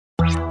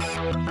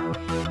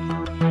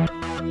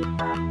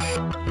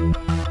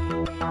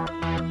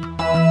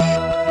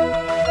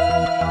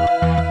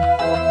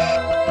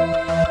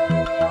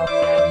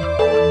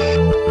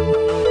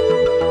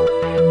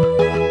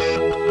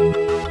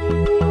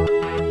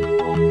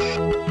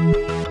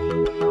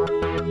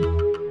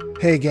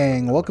Hey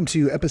gang, welcome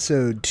to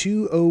episode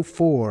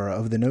 204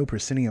 of the No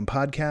Proscenium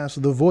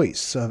podcast, the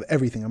voice of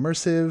everything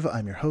immersive.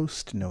 I'm your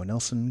host, Noah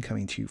Nelson,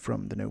 coming to you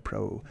from the No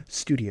Pro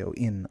studio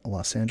in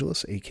Los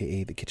Angeles,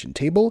 aka the kitchen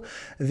table.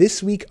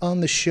 This week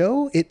on the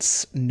show,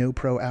 it's No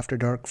Pro After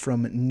Dark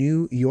from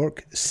New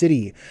York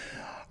City.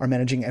 Our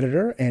managing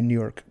editor and New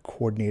York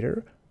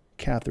coordinator,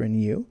 Catherine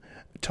Yu,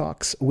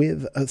 talks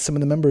with some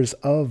of the members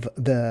of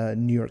the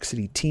New York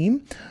City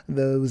team.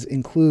 Those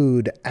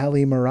include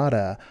Ali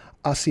Murata,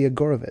 Asia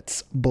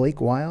Gorovitz,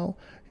 Blake Weil,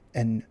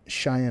 and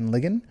Cheyenne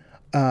Ligon.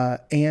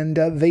 And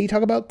they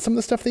talk about some of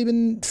the stuff they've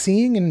been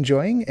seeing and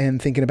enjoying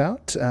and thinking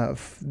about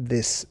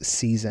this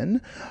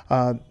season.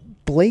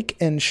 Blake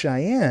and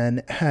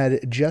Cheyenne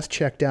had just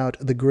checked out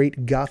The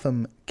Great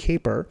Gotham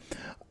Caper,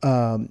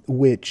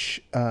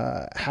 which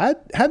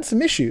had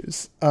some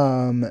issues.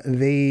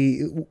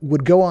 They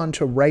would go on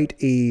to write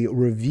a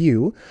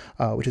review,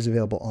 which is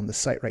available on the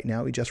site right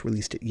now. We just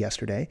released it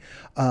yesterday.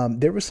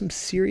 There was some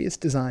serious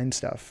design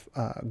stuff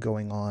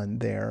going on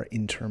there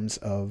in terms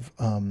of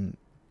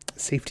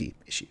safety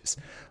issues.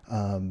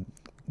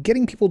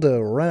 Getting people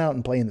to run out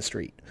and play in the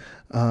street,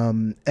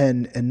 and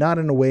not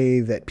in a way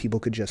that people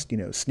could just,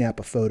 snap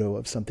a photo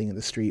of something in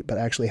the street, but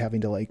actually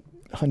having to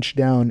hunch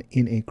down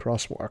in a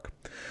crosswalk.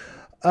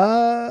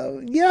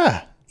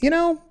 Yeah.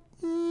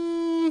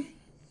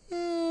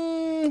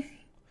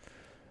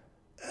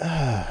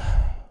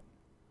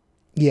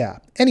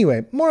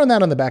 Anyway, more on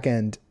that on the back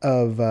end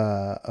of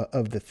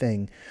the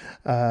thing.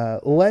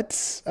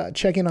 Let's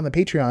check in on the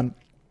Patreon.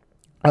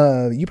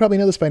 You probably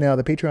know this by now.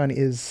 The Patreon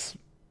is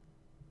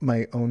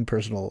my own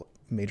personal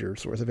major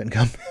source of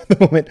income at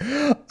the moment.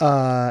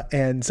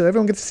 And so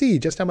everyone gets to see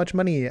just how much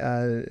money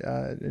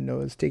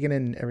Noah's taken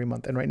in every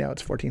month. And right now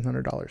it's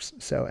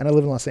 $1,400. So, and I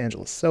live in Los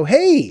Angeles. So,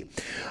 hey,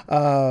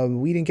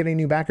 we didn't get any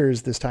new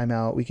backers this time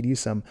out. We could use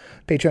some.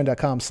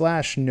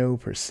 Patreon.com/No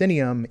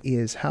Proscenium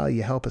is how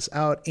you help us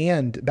out.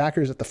 And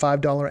backers at the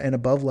 $5 and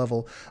above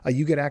level,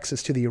 you get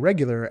access to the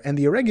irregular. And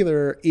the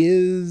irregular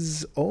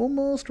is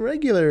almost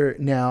regular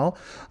now.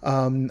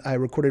 I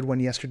recorded one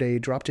yesterday,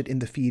 dropped it in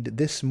the feed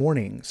this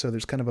morning. So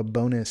there's kind of a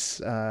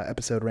bonus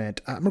episode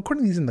rant. I'm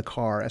recording these in the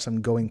car as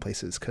I'm going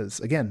places because,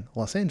 again,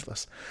 Los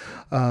Angeles.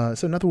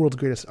 So not the world's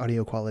greatest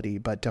audio quality,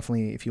 but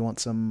definitely if you want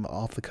some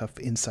off-the-cuff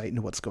insight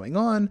into what's going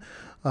on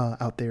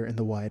out there in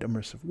the wide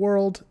immersive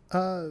world,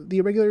 the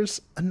irregular's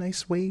a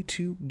nice way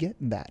to get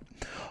that.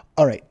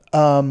 All right.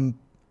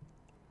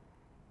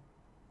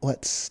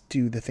 Let's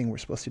do the thing we're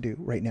supposed to do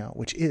right now,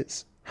 which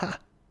is,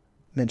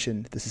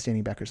 mentioned the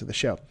sustaining backers of the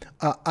show.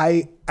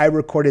 I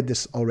recorded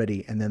this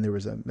already, and then there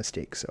was a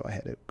mistake, so I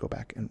had to go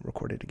back and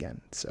record it again.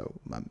 So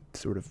I'm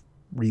sort of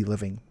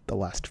reliving the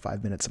last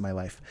 5 minutes of my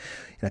life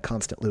in a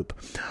constant loop.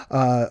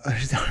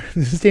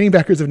 The sustaining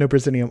backers of No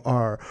Proscenium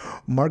are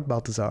Mark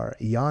Baltazar,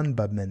 Jan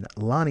Bubman,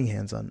 Lonnie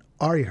Hanson,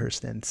 Ari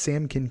Hurston,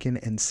 Sam Kinkin,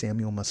 and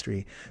Samuel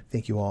Mustry.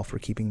 Thank you all for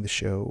keeping the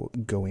show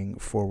going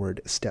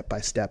forward step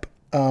by step.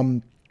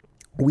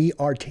 We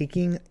are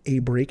taking a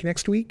break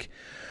next week.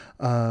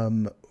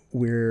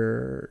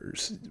 Where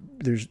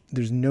there's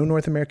no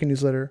North American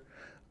newsletter,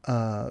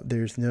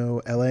 there's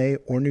no LA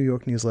or New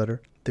York newsletter,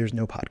 there's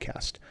no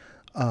podcast.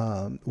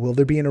 Will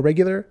there be an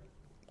irregular?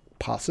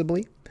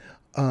 Possibly.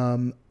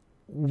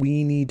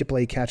 We need to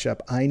play catch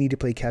up. I need to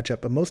play catch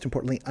up, but most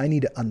importantly, I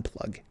need to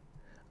unplug.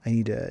 I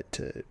need to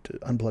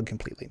unplug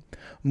completely.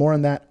 More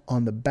on that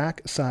on the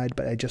back side,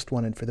 but I just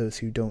wanted, for those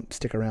who don't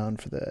stick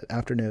around for the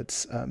after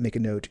notes, make a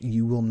note.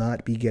 You will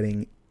not be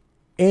getting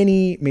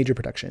any major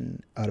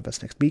production out of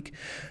us next week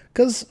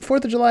because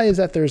 4th of July is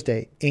that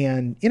Thursday,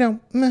 and not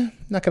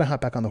going to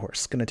hop back on the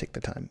horse. Going to take the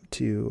time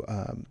to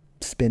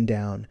spin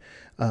down,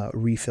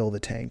 refill the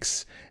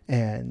tanks,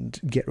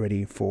 and get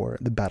ready for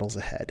the battles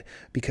ahead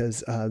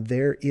because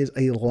there is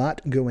a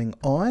lot going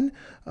on.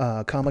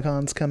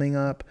 Comic-Con's coming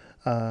up,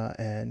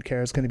 and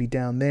Kara's going to be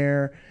down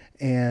there,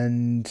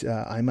 and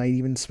I might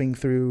even swing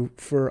through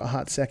for a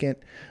hot second.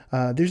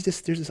 There's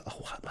just a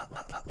lot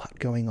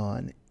going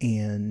on,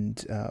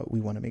 and we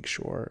want to make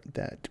sure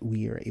that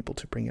we are able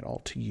to bring it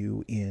all to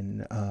you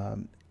in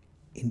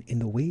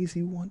the ways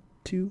you want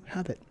to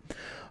have it.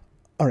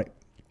 All right,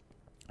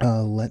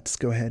 let's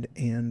go ahead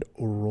and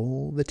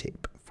roll the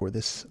tape for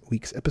this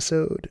week's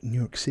episode, New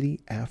York City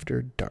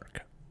After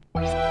Dark.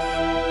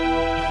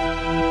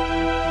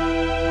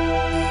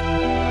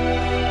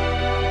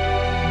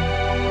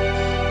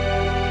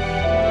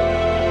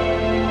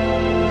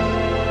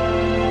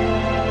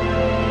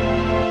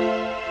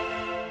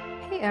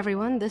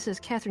 Everyone, this is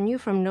Catherine Yu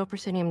from No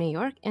Proscenium, New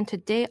York, and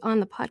today on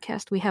the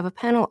podcast we have a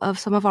panel of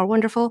some of our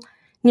wonderful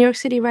New York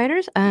City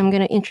writers. I'm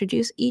going to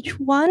introduce each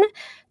one,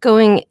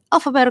 going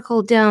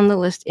alphabetical down the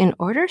list in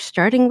order,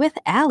 starting with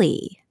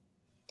Ali.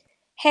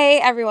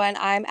 Hey everyone,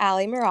 I'm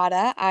Ali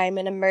Murata. I'm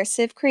an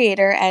immersive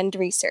creator and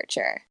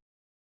researcher.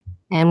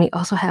 And we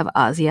also have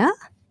Azia.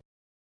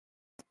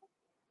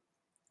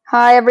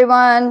 Hi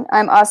everyone,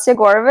 I'm Asya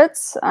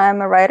Gorovitz.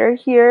 I'm a writer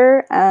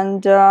here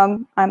and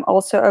I'm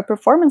also a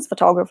performance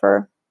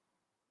photographer.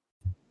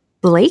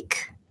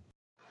 Blake.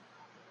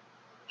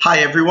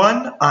 Hi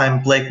everyone,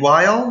 I'm Blake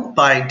Weil.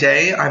 By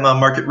day, I'm a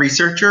market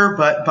researcher,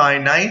 but by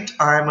night,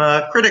 I'm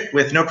a critic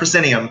with No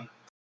Proscenium.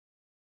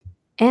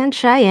 And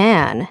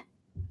Cheyenne.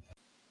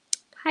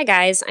 Hi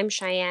guys, I'm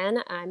Cheyenne.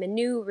 I'm a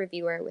new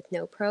reviewer with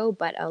No Pro,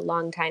 but a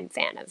longtime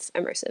fan of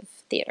immersive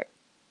theater.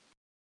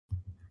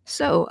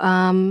 So,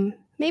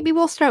 maybe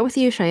we'll start with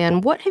you,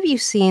 Cheyenne. What have you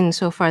seen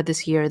so far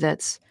this year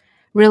that's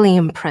really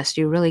impressed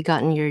you, really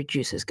gotten your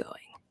juices going?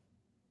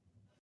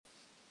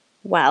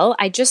 Well,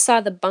 I just saw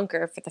The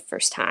Bunker for the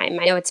first time.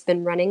 I know it's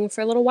been running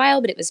for a little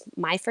while, but it was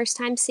my first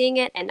time seeing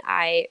it, and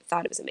I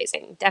thought it was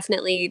amazing.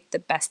 Definitely the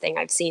best thing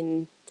I've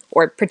seen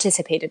or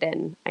participated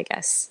in, I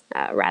guess,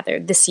 rather,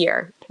 this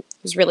year.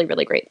 It was really,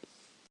 really great.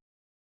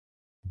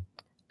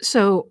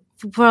 So,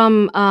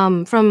 from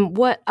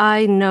what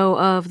I know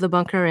of the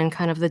bunker and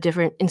kind of the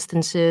different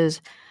instances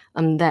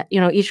that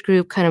each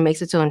group kind of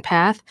makes its own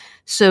path.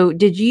 So,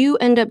 did you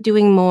end up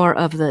doing more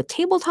of the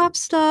tabletop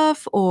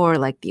stuff, or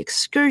like the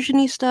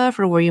excursiony stuff,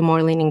 or were you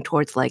more leaning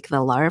towards like the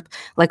LARP?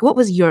 Like, what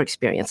was your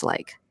experience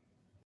like?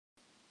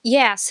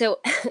 Yeah, so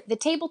the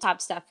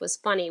tabletop stuff was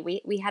funny.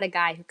 We had a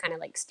guy who kind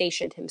of like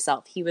stationed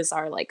himself. He was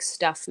our like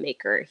stuff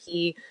maker.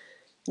 He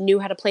knew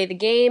how to play the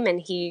game,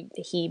 and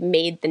he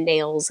made the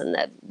nails and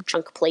the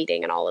junk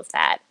plating and all of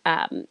that.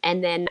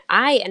 And then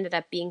I ended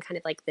up being kind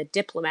of like the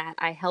diplomat.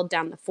 I held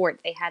down the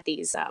fort. They had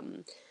these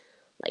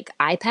like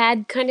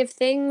iPad kind of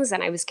things,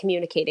 and I was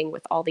communicating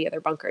with all the other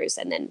bunkers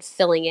and then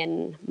filling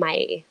in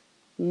my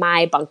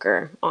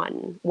bunker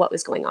on what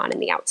was going on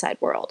in the outside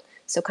world.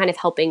 So kind of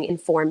helping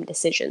inform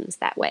decisions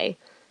that way.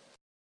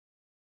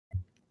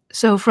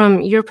 So, from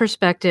your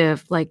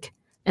perspective, like,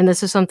 and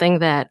this is something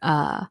that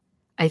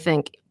I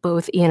think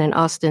both Ian and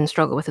Austin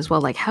struggle with as well.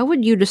 Like, how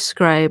would you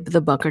describe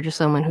the bunker to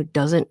someone who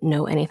doesn't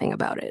know anything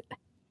about it?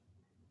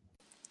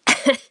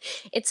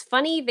 It's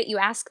funny that you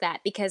ask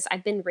that because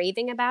I've been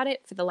raving about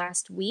it for the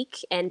last week,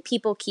 and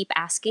people keep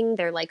asking.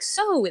 They're like,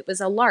 "So it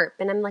was a LARP?"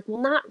 And I'm like,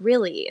 "Well, not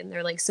really." And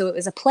they're like, "So it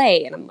was a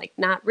play?" And I'm like,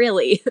 "Not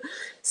really."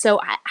 So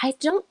I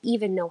don't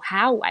even know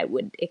how I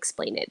would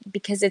explain it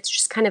because it's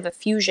just kind of a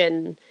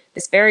fusion,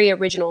 this very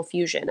original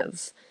fusion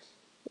of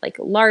like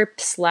LARP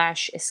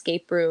slash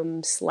escape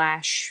room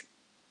slash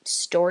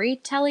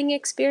storytelling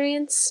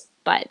experience,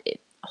 but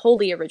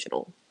wholly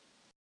original.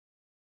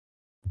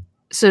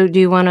 So, do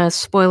you want to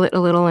spoil it a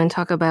little and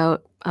talk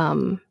about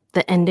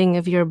the ending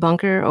of your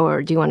bunker,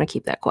 or do you want to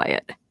keep that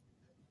quiet?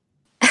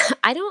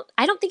 I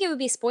don't think it would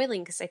be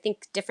spoiling because I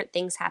think different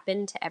things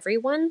happen to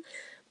everyone.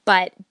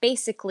 But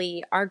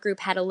basically, our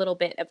group had a little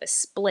bit of a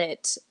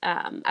split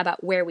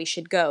about where we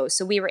should go.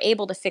 So we were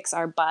able to fix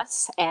our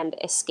bus and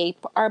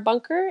escape our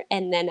bunker,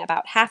 and then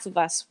about half of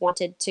us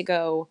wanted to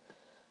go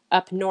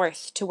up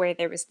north to where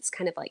there was this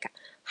kind of like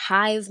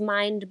hive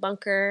mind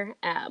bunker.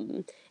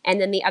 And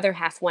then the other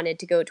half wanted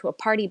to go to a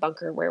party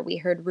bunker where we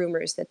heard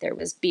rumors that there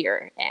was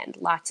beer and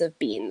lots of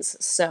beans.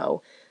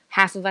 So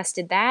half of us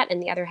did that,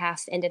 and the other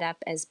half ended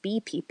up as bee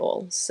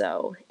people.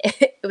 So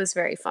it was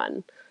very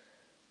fun.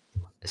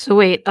 So,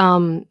 wait,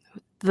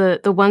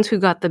 the ones who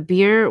got the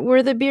beer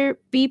were the beer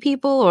bee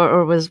people,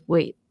 or was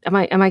wait, am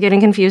I getting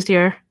confused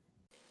here?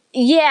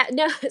 Yeah,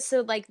 no,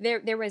 so like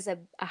there was a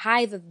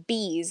hive of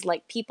bees,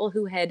 like people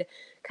who had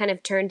kind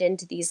of turned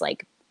into these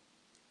like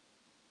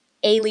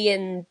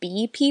alien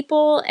bee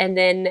people, and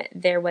then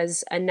there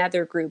was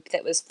another group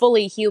that was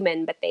fully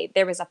human, but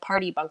there was a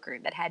party bunker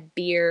that had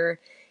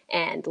beer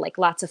and like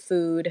lots of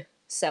food.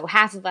 So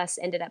half of us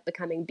ended up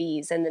becoming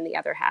bees, and then the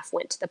other half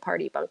went to the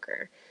party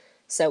bunker.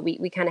 So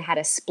we kind of had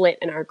a split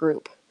in our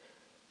group.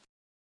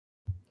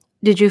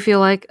 Did you feel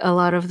like a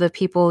lot of the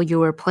people you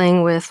were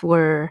playing with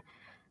were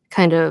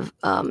kind of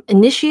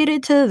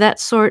initiated to that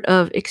sort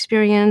of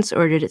experience,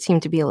 or did it seem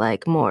to be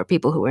like more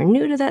people who were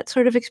new to that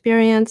sort of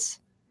experience?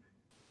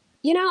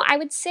 You know, I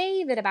would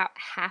say that about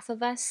half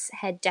of us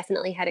had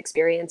definitely had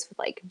experience with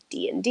like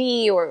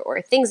D&D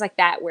or things like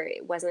that where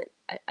it wasn't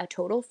a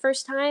total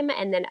first time,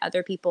 and then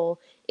other people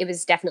it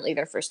was definitely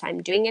their first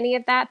time doing any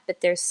of that,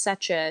 but there's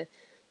such a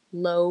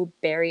low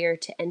barrier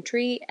to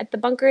entry at the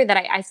bunker that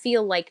I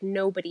feel like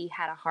nobody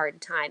had a hard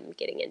time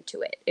getting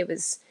into it. It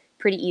was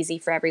pretty easy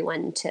for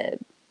everyone to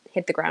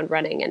hit the ground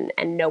running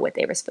and know what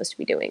they were supposed to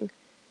be doing.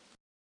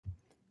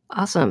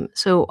 Awesome.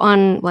 So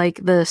on like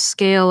the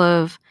scale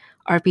of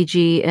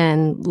RPG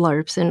and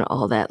LARPs and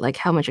all that, like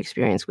how much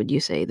experience would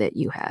you say that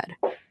you had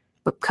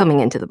but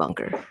coming into the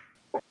bunker?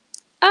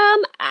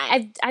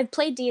 I've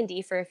played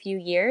D&D for a few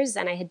years,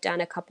 and I had done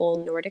a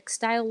couple Nordic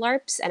style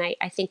LARPs, and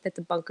I think that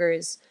the bunker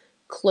is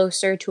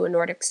closer to a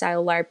Nordic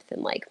style LARP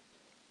than like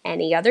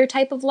any other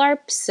type of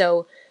LARP.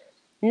 So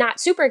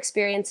not super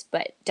experienced,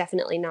 but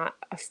definitely not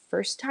a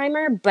first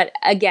timer. But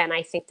again,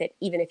 I think that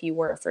even if you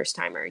were a first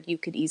timer, you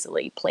could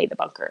easily play the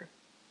bunker.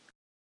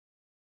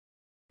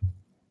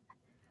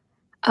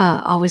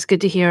 Always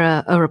good to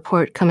hear a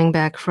report coming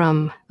back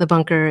from the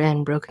bunker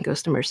and Broken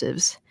Ghost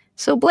Immersives.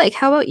 So, Blake,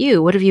 how about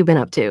you? What have you been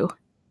up to?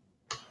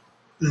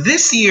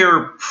 This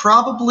year,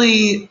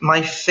 probably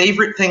my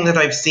favorite thing that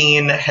I've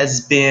seen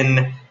has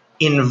been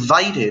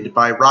Invited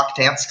by Rock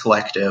Dance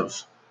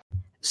Collective.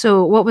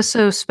 So, what was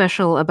so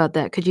special about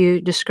that? Could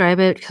you describe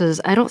it? Because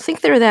I don't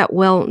think they're that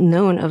well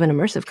known of an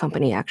immersive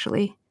company,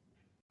 actually.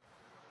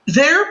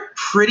 They're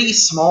pretty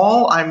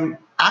small. I'm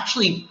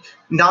actually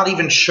not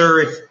even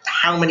sure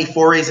how many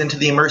forays into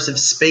the immersive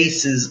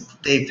spaces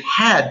they've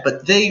had,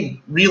 but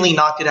they really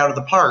knocked it out of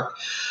the park.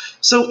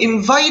 So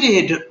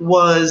Invited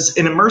was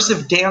an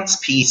immersive dance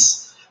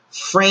piece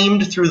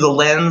framed through the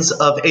lens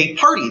of a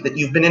party that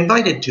you've been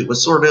invited to, a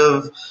sort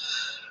of,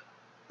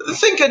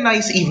 think a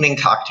nice evening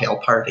cocktail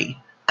party.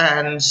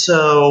 And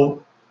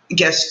so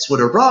guests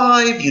would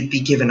arrive, you'd be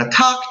given a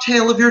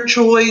cocktail of your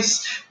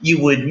choice,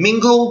 you would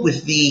mingle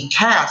with the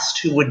cast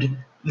who would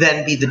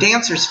then be the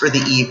dancers for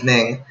the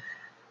evening.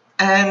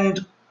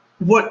 And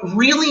what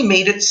really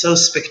made it so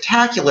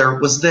spectacular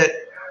was that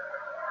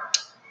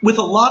with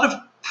a lot of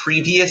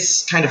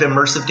previous kind of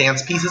immersive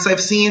dance pieces I've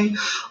seen,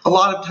 a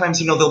lot of times,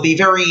 they'll be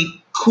very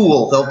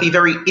cool, they'll be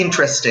very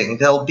interesting,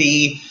 they'll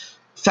be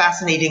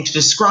fascinating to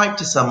describe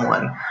to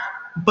someone.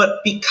 But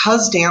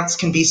because dance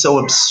can be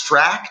so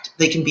abstract,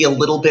 they can be a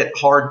little bit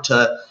hard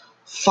to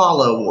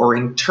follow or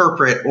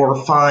interpret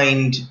or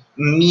find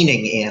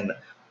meaning in.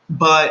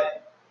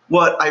 But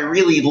what I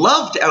really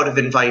loved out of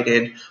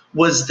Invited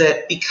was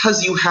that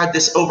because you had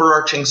this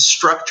overarching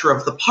structure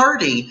of the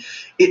party,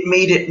 it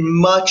made it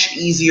much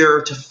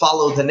easier to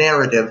follow the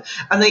narrative.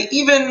 And they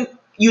even,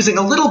 using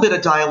a little bit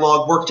of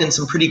dialogue, worked in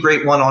some pretty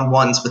great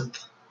one-on-ones with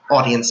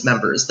audience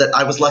members that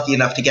I was lucky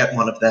enough to get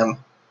one of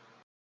them.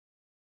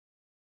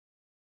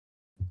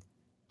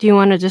 Do you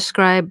want to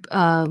describe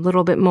a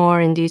little bit more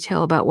in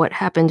detail about what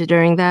happened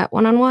during that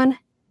one-on-one?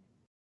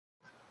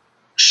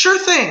 Sure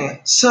thing.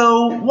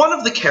 So one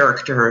of the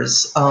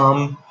characters,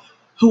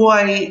 who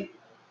I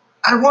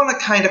want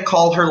to kind of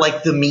call her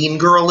like the mean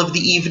girl of the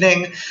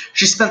evening.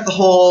 She spent the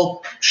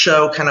whole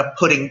show kind of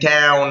putting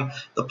down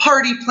the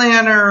party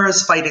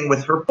planners, fighting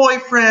with her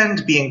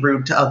boyfriend, being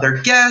rude to other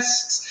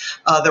guests.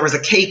 There was a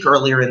cake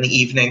earlier in the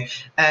evening,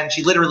 and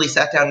she literally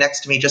sat down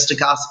next to me just to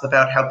gossip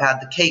about how bad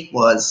the cake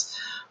was.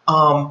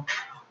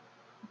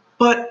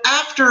 But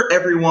after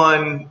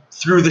everyone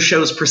through the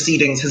show's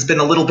proceedings has been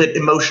a little bit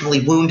emotionally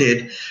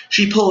wounded,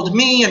 she pulled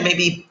me and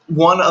maybe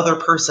one other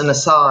person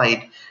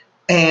aside,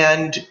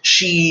 and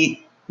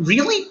she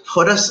really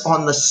put us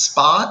on the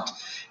spot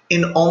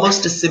in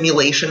almost a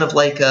simulation of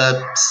like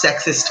a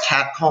sexist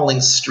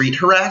catcalling street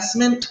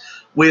harassment,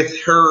 with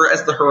her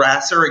as the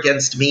harasser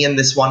against me and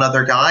this one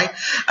other guy.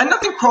 And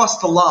nothing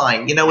crossed the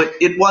line.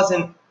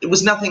 It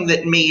was nothing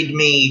that made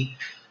me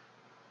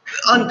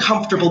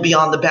uncomfortable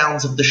beyond the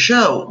bounds of the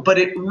show, but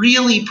it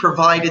really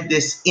provided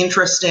this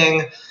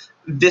interesting,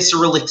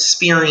 visceral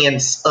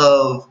experience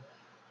of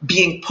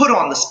being put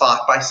on the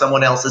spot by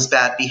someone else's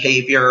bad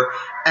behavior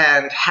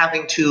and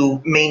having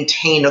to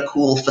maintain a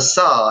cool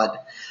facade,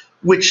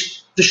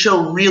 which the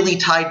show really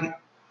tied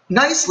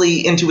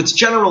nicely into its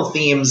general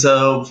themes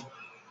of,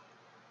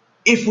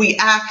 if we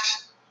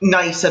act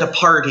nice at a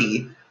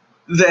party,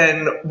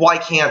 then why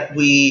can't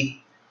we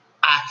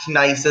act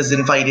nice as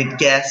invited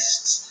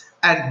guests?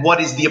 And what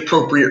is the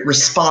appropriate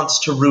response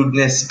to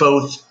rudeness,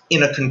 both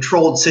in a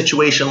controlled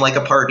situation like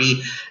a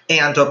party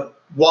and a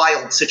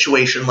wild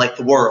situation like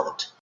the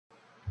world?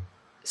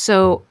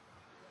 So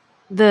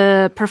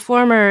the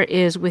performer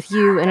is with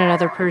you and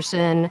another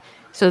person.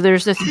 So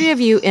there's the three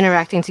of you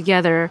interacting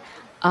together.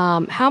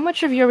 How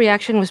much of your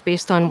reaction was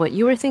based on what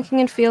you were thinking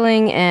and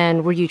feeling?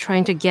 And were you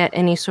trying to get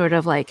any sort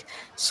of like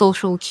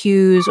social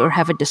cues or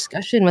have a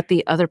discussion with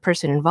the other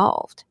person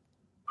involved?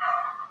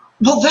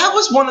 Well, that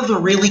was one of the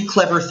really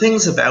clever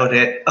things about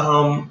it.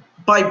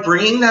 By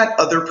bringing that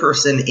other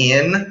person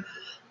in,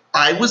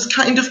 I was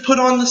kind of put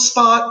on the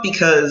spot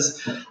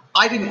because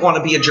I didn't want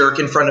to be a jerk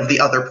in front of the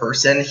other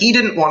person. He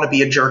didn't want to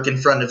be a jerk in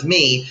front of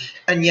me.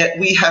 And yet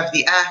we have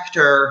the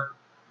actor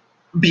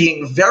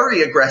being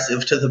very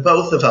aggressive to the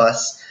both of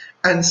us.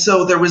 And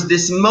so there was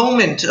this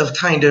moment of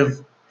kind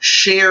of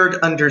shared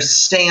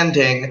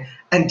understanding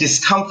and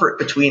discomfort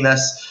between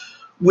us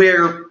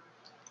where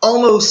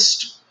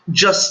almost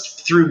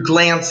just through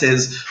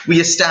glances, we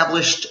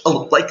established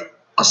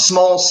a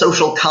small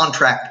social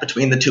contract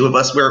between the two of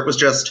us where it was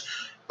just,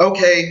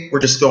 okay, we're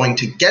just going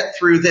to get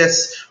through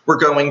this. We're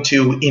going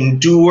to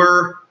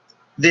endure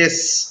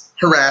this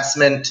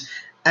harassment,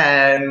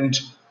 and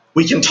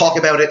we can talk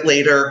about it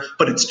later,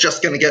 but it's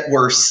just going to get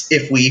worse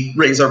if we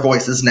raise our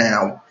voices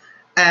now.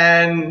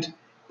 And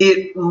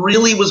it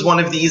really was one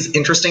of these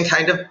interesting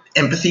kind of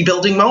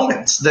empathy-building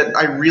moments that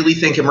I really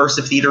think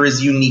immersive theater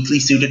is uniquely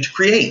suited to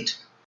create.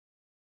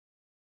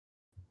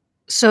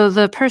 So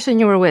the person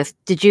you were with,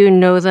 did you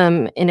know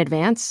them in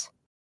advance?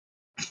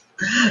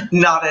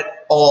 Not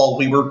at all.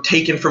 We were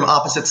taken from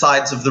opposite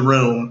sides of the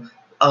room.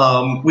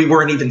 We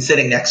weren't even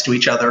sitting next to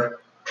each other.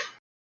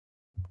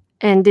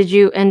 And did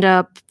you end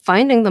up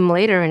finding them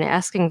later and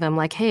asking them,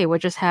 like, hey,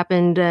 what just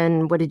happened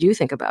and what did you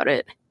think about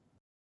it?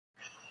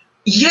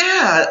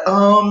 Yeah,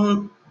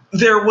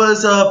 there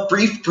was a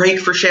brief break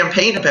for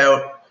champagne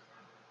about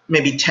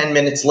maybe 10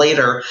 minutes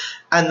later,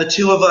 and the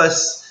two of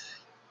us,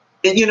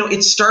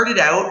 it started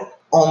out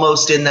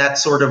almost in that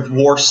sort of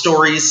war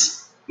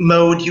stories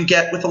mode you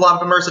get with a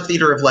lot of immersive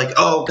theater of like,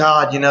 oh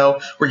God,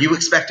 were you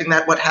expecting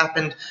that? What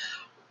happened?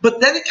 But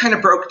then it kind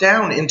of broke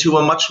down into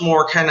a much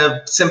more kind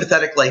of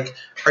sympathetic, like,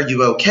 are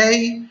you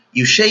okay?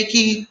 You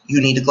shaky?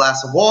 You need a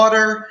glass of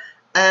water?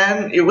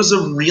 And it was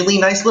a really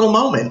nice little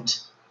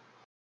moment.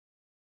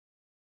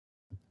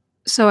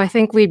 So I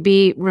think we'd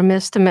be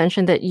remiss to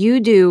mention that you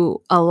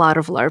do a lot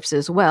of LARPs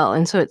as well.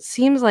 And so it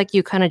seems like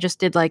you kind of just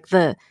did like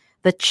the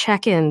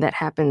check-in that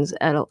happens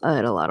at a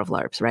lot of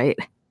LARPs, right?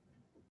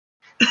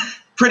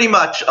 Pretty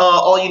much.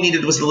 All you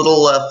needed was a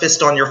little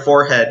fist on your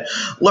forehead.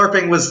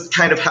 LARPing was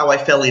kind of how I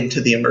fell into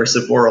the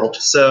immersive world.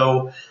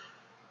 So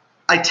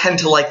I tend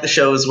to like the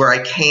shows where I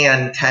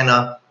can kind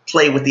of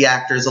play with the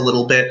actors a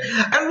little bit.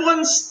 And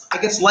ones, I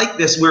guess, like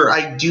this, where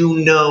I do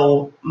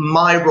know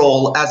my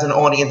role as an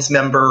audience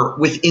member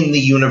within the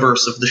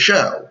universe of the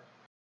show.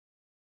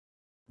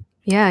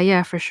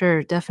 Yeah, for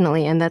sure,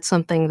 definitely. And that's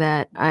something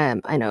that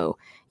I know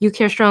you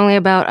care strongly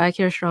about, I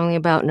care strongly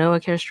about, Noah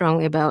cares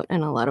strongly about,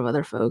 and a lot of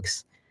other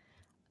folks.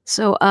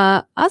 So,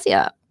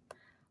 Asia,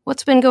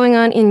 what's been going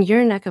on in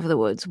your neck of the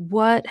woods?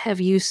 What have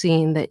you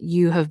seen that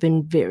you have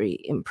been very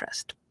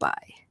impressed by?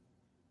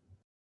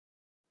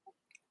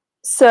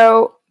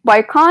 So,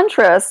 by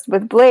contrast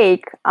with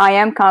Blake, I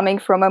am coming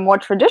from a more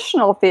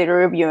traditional theater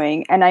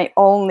reviewing, and I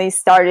only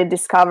started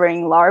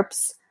discovering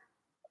LARPs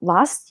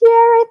last year,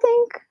 I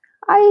think.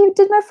 I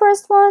did my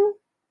first one.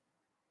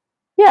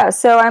 Yeah,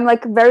 so I'm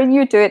like very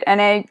new to it,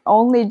 and I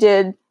only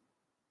did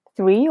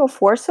 3 or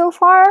 4 so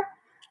far.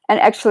 And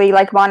actually,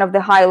 like one of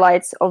the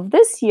highlights of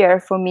this year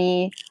for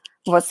me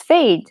was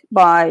Fade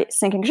by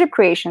Sinking Ship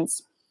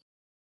Creations.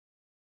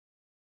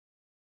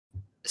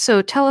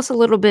 So tell us a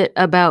little bit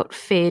about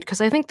Fade,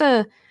 because I think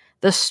the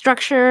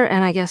structure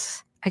and I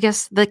guess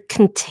the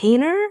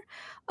container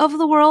of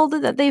the world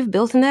that they've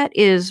built in that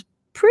is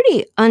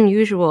pretty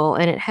unusual,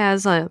 and it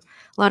has a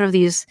lot of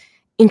these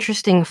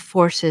interesting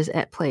forces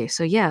at play.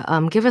 So yeah,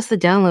 give us the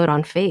download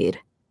on Fade.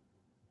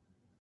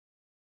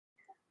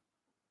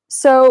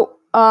 So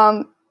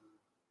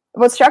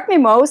what struck me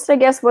most, I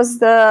guess, was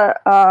the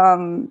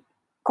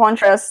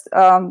contrast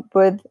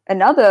with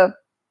another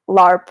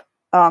LARP.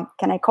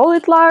 Can I call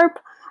it LARP?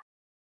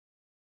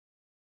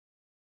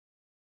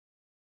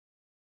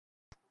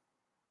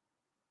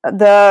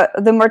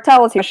 The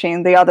Mortality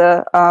Machine, the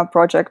other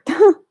project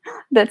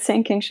that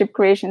Sinking Ship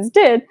Creations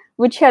did,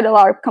 which had a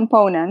LARP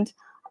component,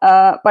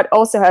 but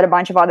also had a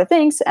bunch of other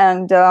things,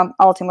 and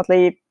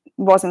ultimately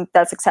wasn't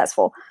that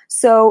successful.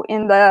 So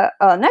in the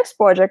next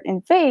project,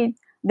 in Fade,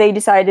 they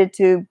decided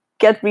to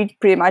get rid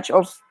pretty much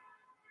of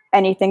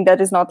anything that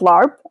is not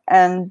LARP,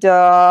 and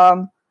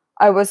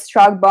I was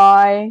struck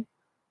by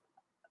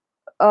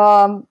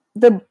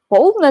the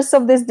boldness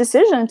of this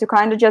decision to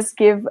kind of just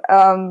give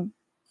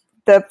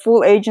the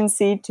full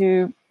agency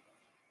to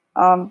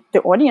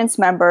the audience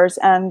members,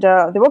 and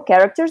there were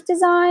characters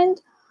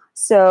designed,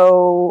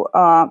 so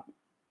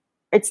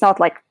it's not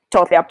like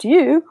totally up to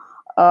you,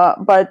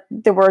 but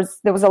there was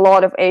a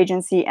lot of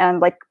agency and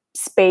like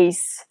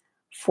space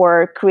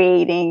for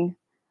creating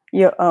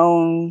your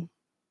own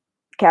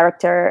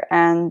character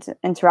and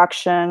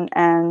interaction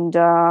and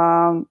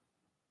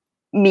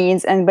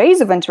means and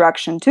ways of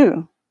interaction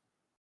too.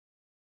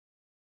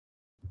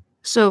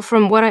 So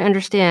from what I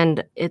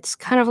understand, it's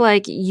kind of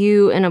like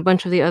you and a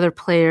bunch of the other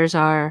players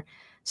are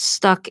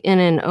stuck in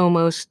an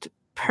almost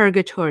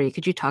purgatory.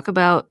 Could you talk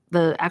about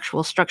the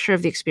actual structure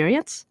of the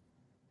experience?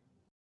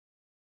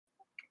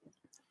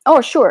 Oh,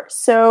 sure.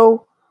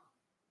 So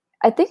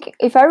I think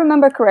if I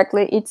remember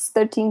correctly, it's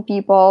 13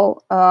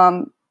 people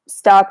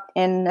stuck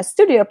in a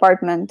studio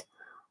apartment,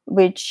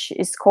 which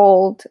is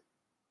called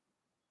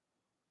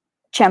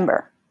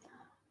Chamber.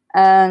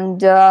 And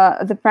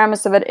the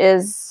premise of it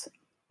is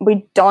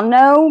we don't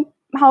know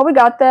how we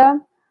got there.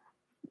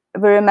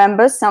 We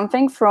remember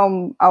something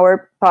from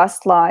our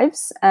past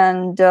lives,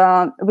 and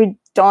we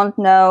don't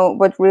know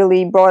what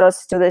really brought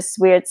us to this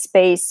weird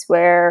space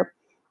where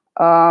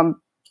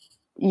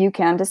you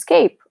can't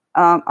escape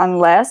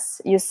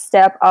unless you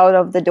step out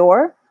of the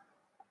door.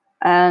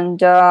 And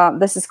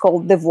this is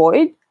called the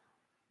void.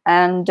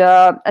 And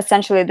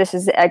essentially, this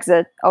is the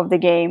exit of the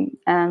game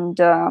and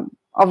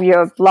of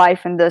your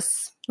life in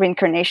this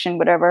reincarnation,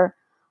 whatever.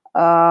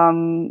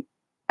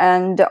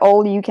 And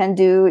all you can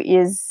do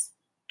is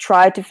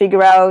try to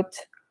figure out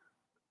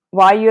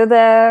why you're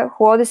there,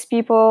 who are these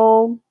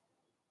people,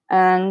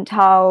 and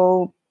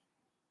how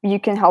you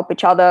can help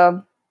each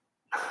other,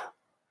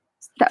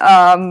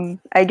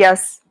 I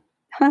guess,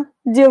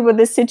 deal with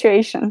this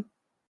situation.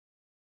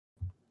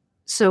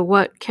 So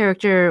what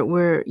character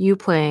were you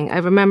playing? I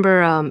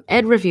remember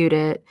Ed reviewed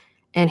it,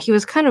 and he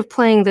was kind of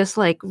playing this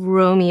like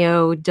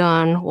Romeo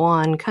Don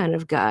Juan kind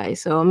of guy.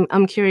 So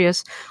I'm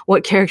curious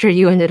what character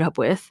you ended up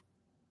with.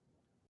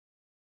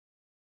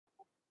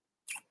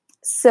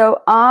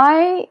 So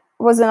I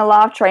was in a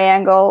love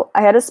triangle.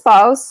 I had a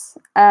spouse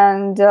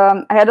and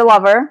I had a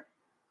lover,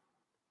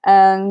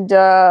 and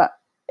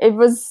it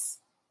was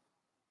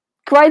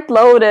quite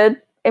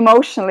loaded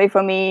emotionally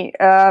for me.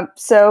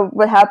 So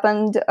what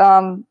happened?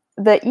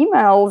 The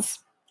emails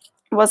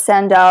was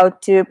sent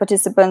out to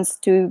participants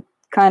to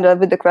kind of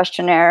with the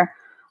questionnaire,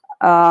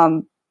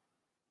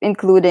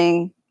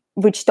 including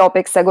which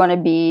topics are going to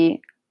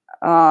be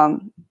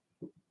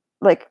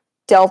like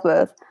dealt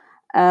with.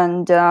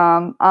 And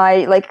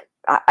I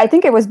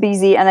think I was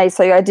busy, and I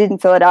didn't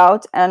fill it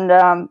out.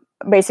 And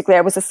basically,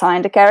 I was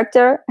assigned a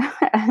character,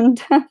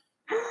 and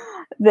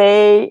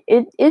it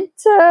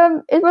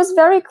was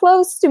very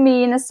close to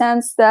me in a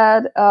sense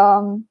that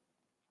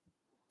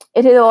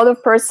it had a lot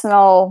of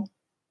personal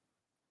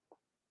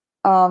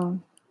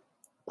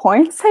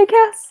points, I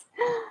guess.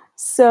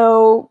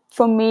 So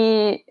for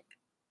me,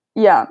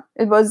 yeah,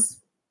 it was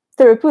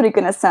therapeutic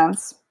in a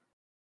sense.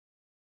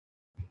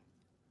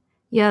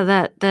 Yeah,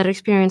 that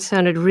experience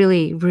sounded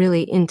really,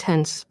 really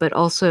intense, but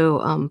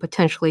also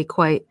potentially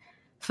quite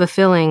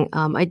fulfilling.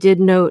 I did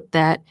note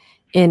that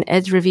in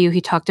Ed's review, he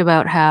talked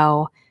about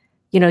how,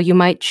 you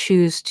might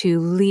choose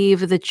to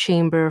leave the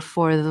chamber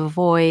for the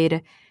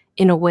void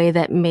in a way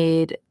that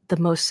made the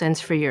most sense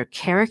for your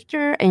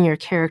character and your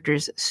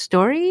character's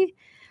story.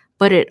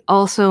 But it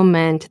also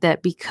meant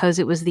that because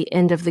it was the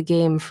end of the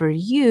game for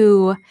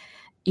you,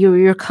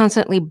 you're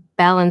constantly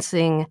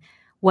balancing,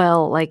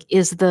 well, like,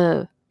 is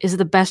the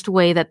best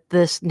way that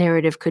this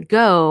narrative could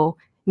go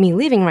me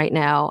leaving right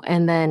now,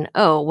 and then,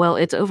 oh well,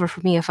 it's over for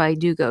me if I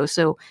do go.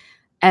 So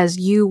as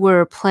you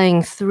were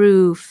playing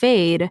through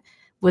Fade,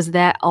 was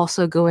that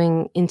also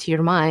going into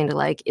your mind,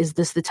 like, is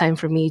this the time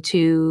for me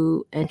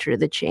to enter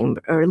the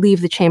chamber or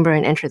leave the chamber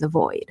and enter the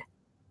void?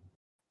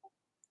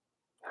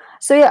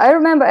 So yeah, I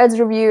remember Ed's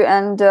review,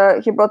 and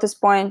he brought this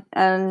point,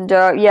 and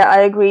yeah, I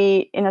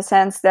agree in a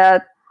sense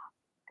that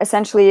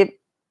essentially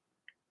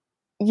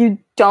you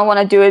don't want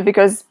to do it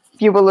because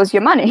you will lose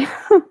your money.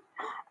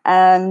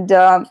 And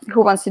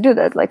who wants to do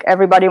that? Like,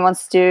 everybody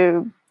wants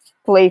to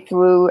play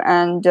through,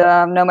 and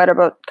no matter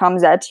what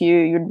comes at you,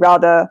 you'd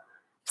rather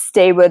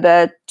stay with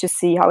it to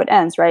see how it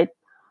ends, right?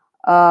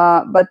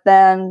 But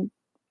then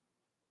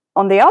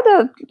on the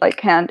other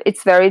hand,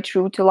 it's very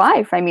true to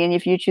life. I mean,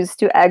 if you choose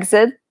to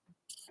exit,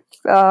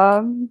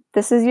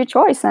 this is your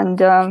choice, and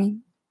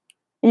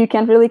you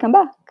can't really come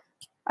back,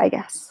 I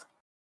guess.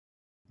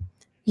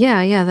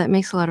 Yeah, that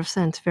makes a lot of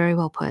sense. Very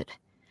well put.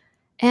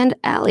 And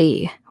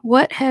Allie,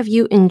 what have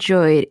you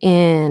enjoyed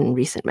in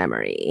recent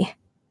memory?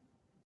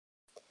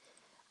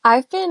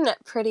 I've been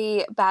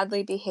pretty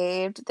badly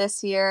behaved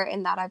this year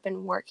in that I've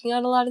been working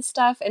on a lot of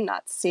stuff and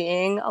not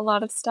seeing a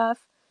lot of stuff.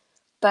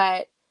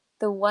 But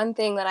the one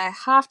thing that I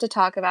have to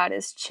talk about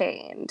is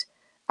Chained,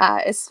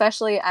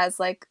 especially as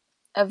like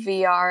a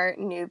VR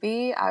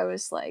newbie. I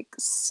was like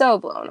so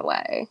blown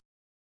away.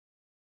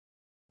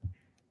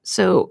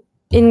 So,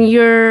 in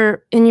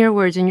your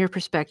words, in your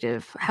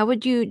perspective, how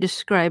would you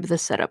describe the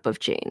setup of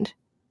Chained?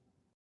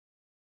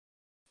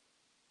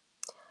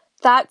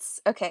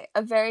 That's okay,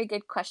 a very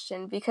good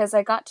question, because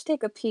I got to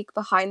take a peek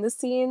behind the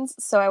scenes,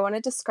 so I want to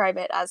describe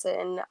it as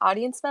an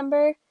audience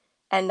member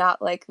and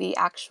not like the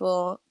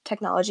actual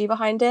technology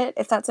behind it,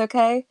 if that's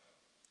okay.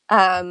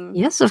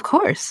 Yes, of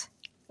course.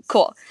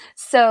 Cool.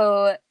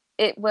 So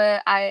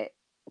I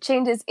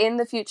Chained is in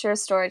the Future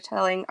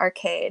Storytelling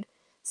Arcade.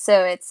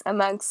 So it's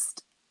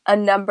amongst a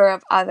number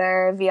of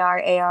other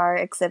VR AR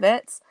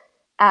exhibits.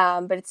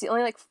 But it's the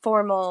only like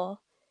formal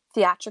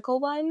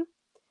theatrical one.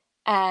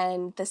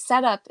 And the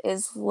setup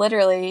is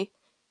literally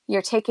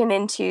you're taken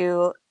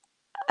into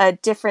a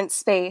different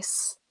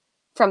space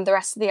from the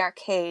rest of the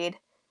arcade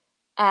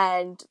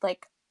and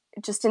like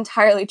just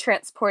entirely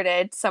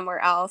transported somewhere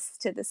else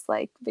to this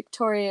like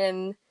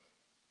Victorian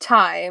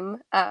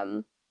time.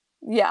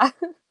 Yeah.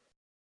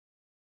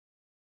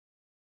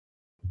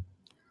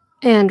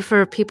 And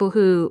for people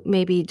who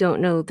maybe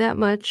don't know that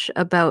much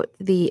about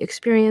the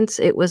experience,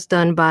 it was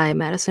done by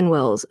Madison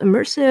Wells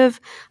Immersive.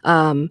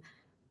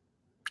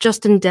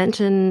 Justin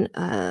Denton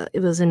it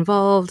was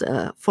involved,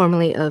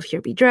 formerly of Here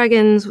Be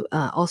Dragons,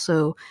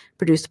 also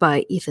produced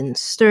by Ethan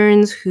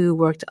Stearns, who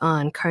worked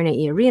on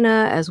Carnegie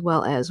Arena, as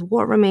well as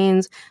War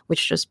Remains,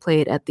 which just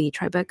played at the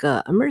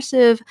Tribeca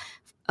Immersive.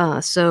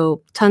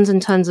 So tons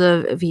and tons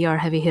of VR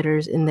heavy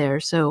hitters in there.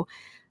 So,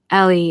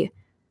 Allie,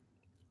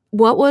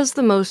 what was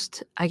the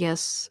most, I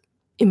guess,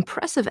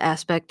 impressive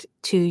aspect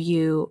to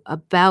you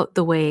about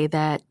the way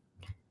that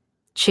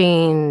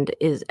Chained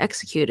is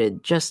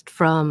executed, just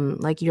from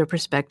like your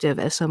perspective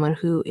as someone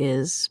who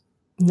is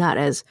not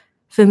as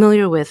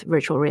familiar with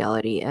virtual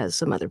reality as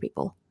some other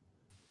people?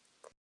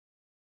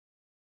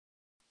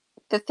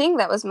 The thing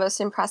that was most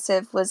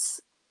impressive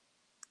was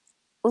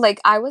like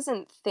I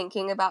wasn't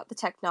thinking about the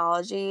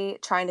technology,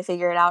 trying to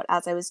figure it out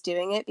as I was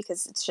doing it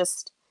because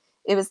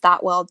it was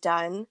that well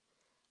done.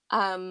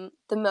 The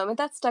moment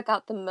that stuck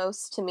out the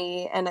most to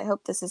me, and I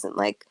hope this isn't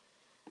like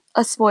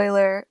a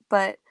spoiler,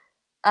 but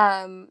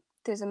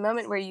there's a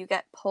moment where you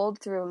get pulled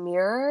through a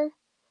mirror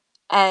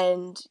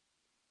and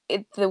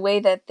the way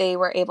that they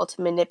were able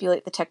to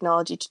manipulate the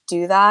technology to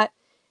do that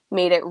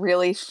made it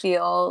really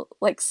feel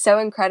like so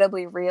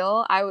incredibly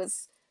real. I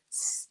was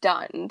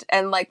stunned,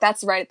 and like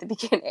that's right at the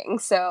beginning,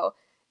 so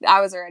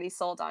I was already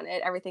sold on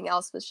it. Everything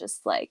else was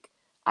just like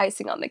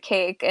icing on the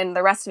cake, and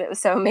the rest of it was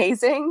so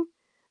amazing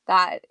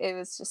that it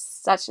was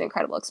just such an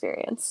incredible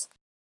experience.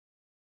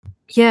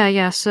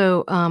 Yeah.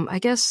 So I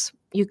guess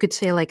you could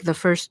say like the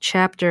first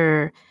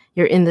chapter,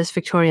 you're in this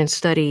Victorian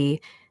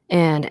study,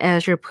 and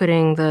as you're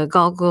putting the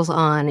goggles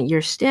on,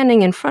 you're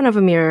standing in front of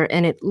a mirror,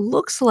 and it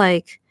looks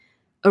like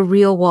a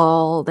real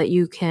wall that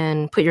you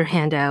can put your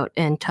hand out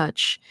and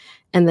touch.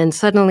 And then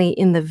suddenly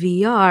in the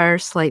VR,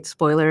 slight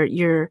spoiler,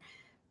 you're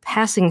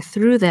passing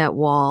through that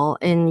wall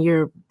and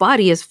your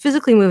body is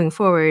physically moving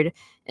forward.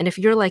 And if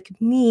you're like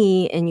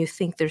me and you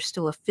think there's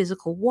still a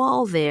physical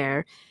wall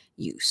there,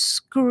 you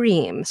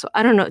scream. So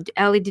I don't know,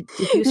 Allie, did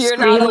you You're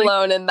scream? not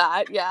alone in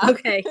that, yeah.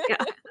 Okay,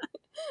 yeah.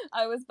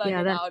 I was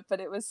bugging out, but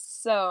it was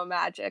so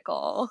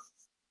magical.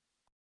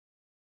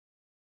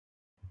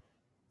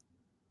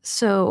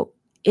 So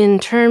in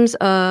terms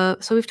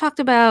of, so we've talked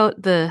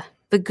about the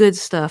good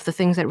stuff, the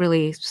things that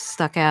really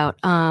stuck out.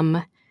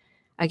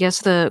 I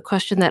guess the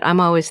question that I'm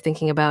always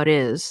thinking about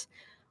is,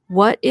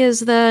 what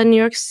is the New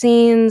York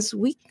scene's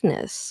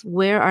weakness?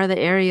 Where are the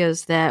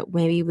areas that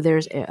maybe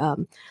there's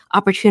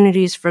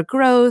opportunities for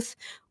growth,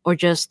 or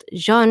just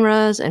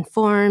genres and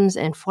forms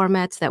and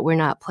formats that we're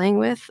not playing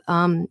with?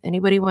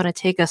 Anybody want to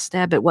take a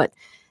stab at what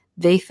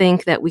they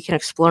think that we can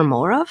explore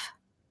more of?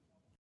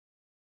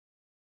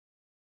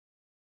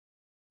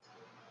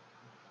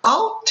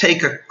 I'll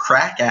take a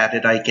crack at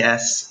it, I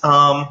guess.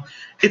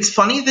 It's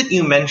funny that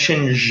you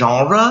mentioned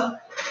genre.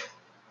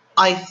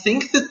 I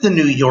think that the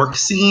New York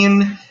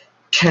scene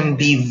can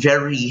be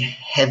very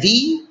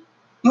heavy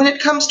when it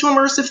comes to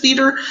immersive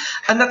theater,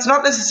 and that's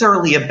not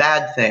necessarily a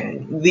bad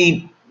thing.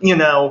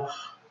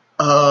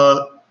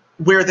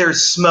 Where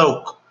There's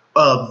Smoke,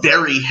 a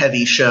very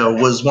heavy show,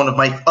 was one of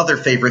my other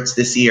favorites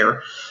this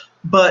year.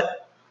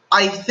 But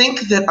I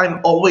think that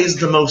I'm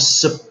always the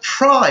most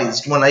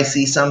surprised when I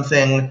see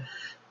something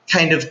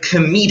kind of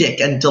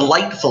comedic and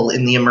delightful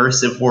in the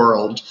immersive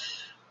world.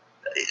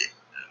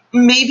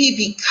 Maybe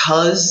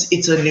because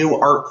it's a new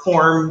art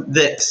form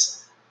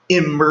that's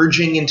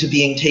emerging into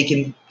being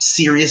taken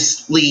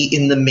seriously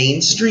in the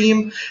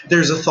mainstream,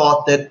 there's a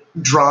thought that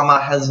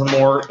drama has a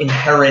more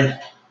inherent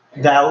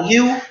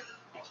value.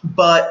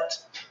 But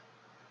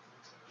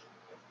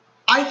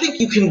I think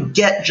you can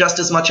get just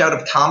as much out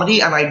of comedy,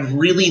 and I'd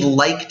really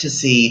like to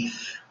see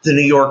the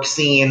New York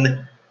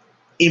scene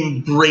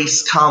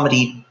embrace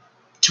comedy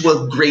to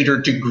a greater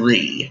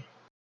degree.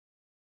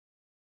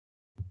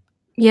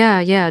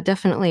 Yeah,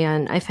 definitely.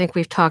 And I think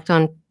we've talked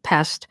on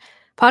past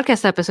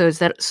podcast episodes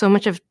that so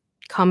much of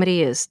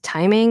comedy is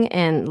timing,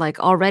 and like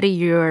already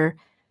you're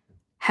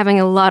having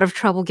a lot of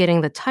trouble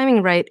getting the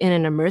timing right in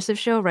an immersive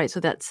show, right?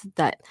 So that's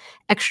that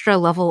extra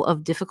level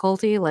of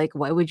difficulty. Like,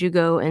 why would you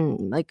go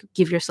and like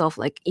give yourself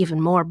like even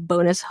more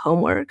bonus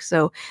homework?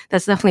 So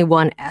that's definitely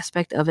one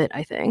aspect of it,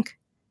 I think.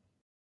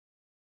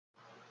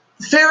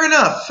 Fair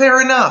enough.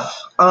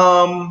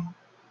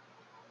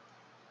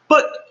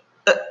 But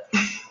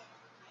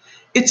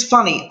it's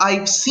funny,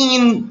 I've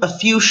seen a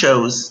few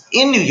shows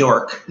in New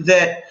York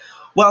that,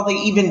 while they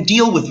even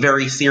deal with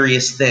very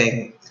serious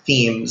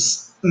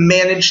themes,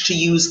 manage to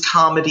use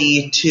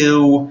comedy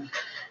to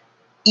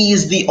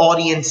ease the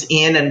audience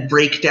in and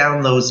break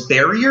down those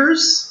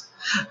barriers.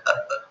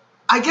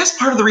 I guess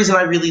part of the reason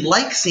I really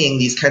like seeing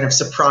these kind of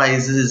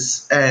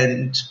surprises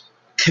and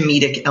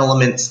comedic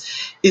elements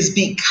is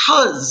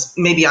because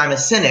maybe I'm a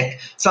cynic.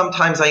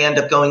 Sometimes I end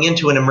up going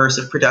into an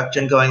immersive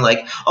production going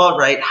like, all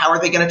right, how are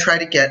they going to try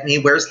to get me?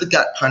 Where's the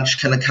gut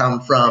punch going to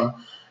come from?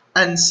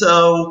 And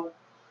so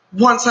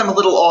once I'm a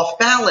little off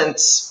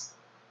balance,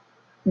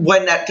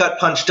 when that gut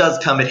punch does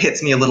come, it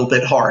hits me a little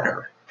bit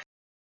harder.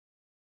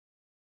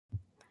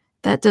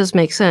 That does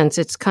make sense.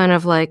 It's kind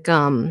of like,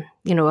 a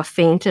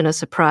feint and a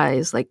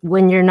surprise. Like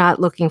when you're not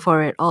looking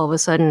for it, all of a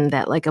sudden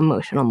that like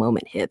emotional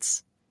moment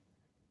hits.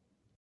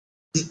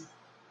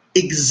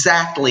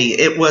 Exactly.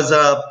 It was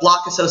a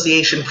block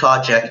association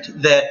project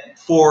that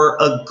for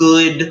a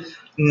good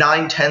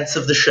 9/10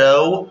 of the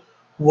show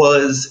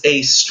was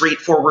a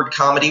straightforward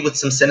comedy with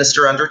some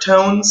sinister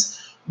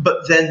undertones.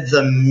 But then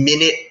the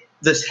minute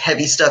this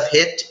heavy stuff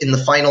hit in the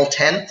final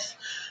 10th,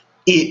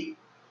 it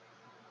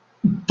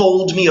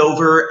bowled me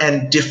over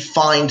and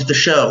defined the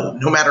show,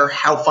 no matter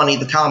how funny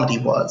the comedy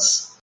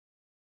was.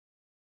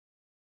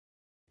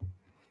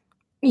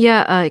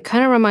 Yeah, it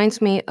kind of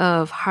reminds me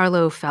of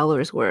Harlow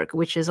Fowler's work,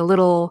 which is a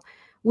little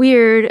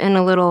weird and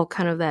a little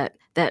kind of that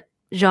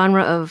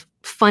genre of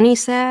funny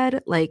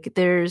sad. Like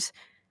there's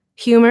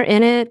humor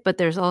in it, but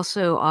there's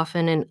also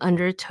often an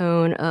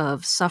undertone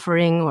of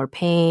suffering or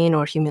pain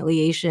or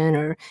humiliation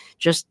or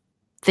just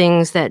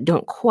things that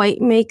don't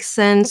quite make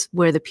sense,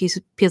 where the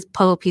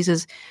puzzle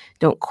pieces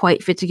don't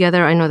quite fit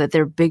together. I know that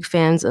they're big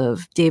fans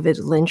of David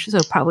Lynch, so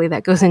probably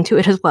that goes into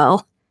it as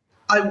well.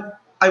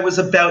 I was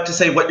about to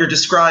say what you're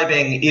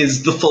describing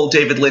is the full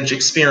David Lynch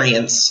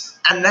experience.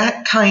 And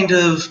that kind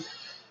of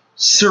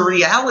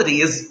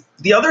surreality is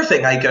the other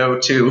thing I go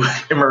to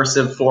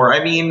immersive for.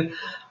 I mean,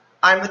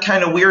 I'm the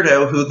kind of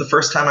weirdo who the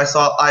first time I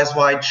saw Eyes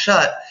Wide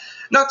Shut,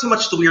 not so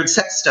much the weird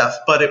sex stuff,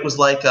 but it was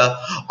like,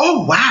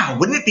 oh wow,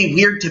 wouldn't it be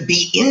weird to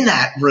be in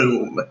that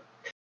room?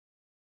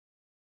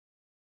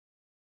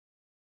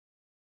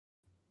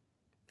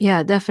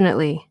 Yeah,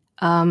 definitely.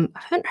 I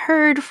haven't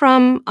heard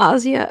from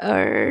Azia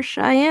or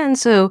Cheyenne,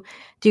 so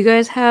do you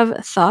guys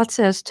have thoughts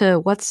as to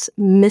what's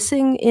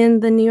missing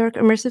in the New York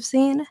immersive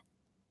scene?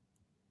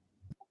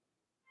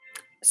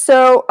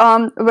 So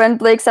when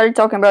Blake started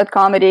talking about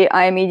comedy,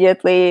 I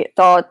immediately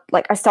thought,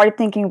 like, I started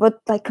thinking what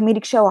like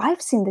comedic show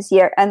I've seen this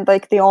year, and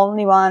like the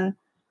only one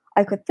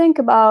I could think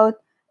about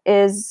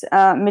is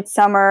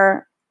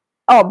Midsummer.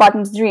 Oh,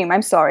 Bottom's Dream.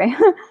 I'm sorry.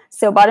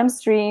 So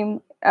Bottom's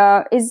Dream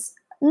is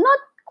not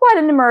quite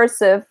an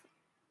immersive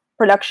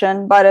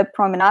production, but a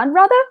promenade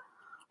rather,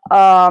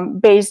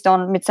 based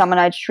on Midsummer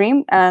Night's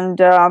Dream, and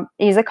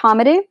is a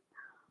comedy.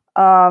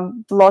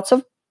 Lots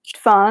of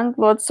fun,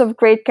 lots of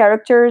great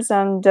characters,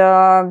 and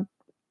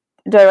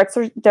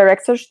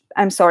directors.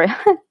 I'm sorry,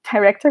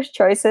 directors'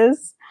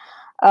 choices.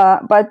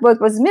 But what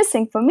was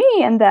missing for me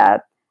in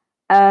that,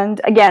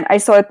 and again, I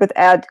saw it with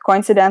Ed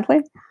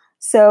coincidentally.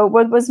 So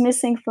what was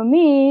missing for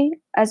me,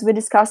 as we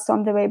discussed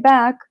on the way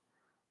back,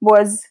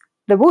 was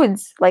the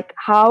woods. Like,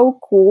 how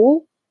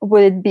cool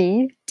would it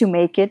be to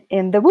make it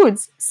in the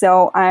woods?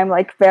 So I'm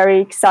like very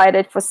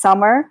excited for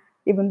summer,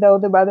 even though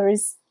the weather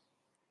is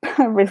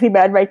really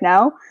bad right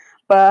now.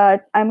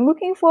 But I'm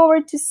looking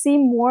forward to see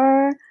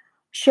more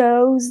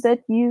shows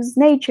that use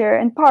nature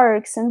and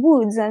parks and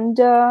woods and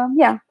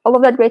yeah, all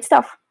of that great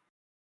stuff.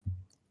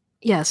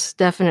 Yes,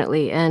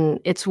 definitely. And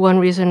it's one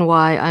reason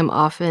why I'm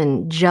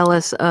often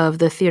jealous of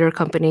the theater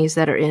companies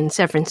that are in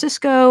San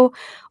Francisco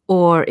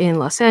or in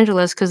Los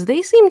Angeles, because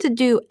they seem to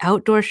do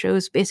outdoor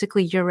shows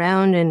basically year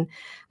round. And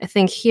I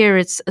think here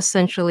it's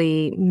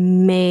essentially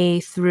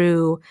May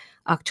through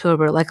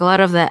October. Like a lot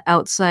of the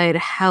outside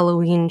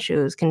Halloween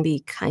shows can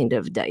be kind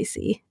of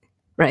dicey,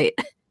 right?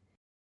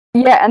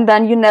 Yeah, and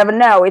then you never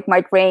know, it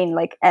might rain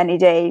like any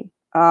day.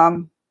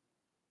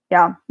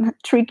 Yeah,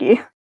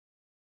 tricky.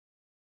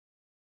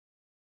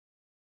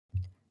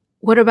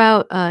 What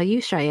about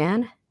you,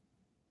 Cheyenne?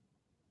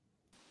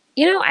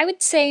 I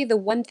would say the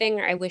one thing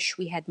I wish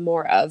we had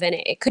more of, and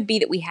it could be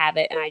that we have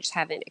it and I just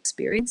haven't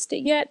experienced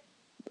it yet,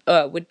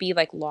 would be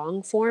like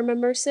long form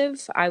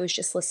immersive. I was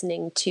just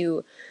listening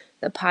to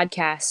the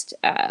podcast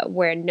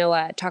where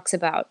Noah talks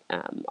about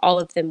all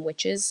of them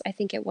witches, I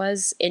think it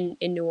was, in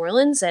New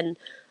Orleans. And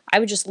I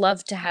would just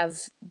love to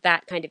have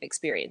that kind of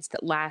experience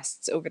that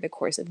lasts over the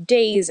course of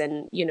days.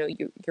 And,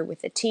 you're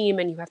with a team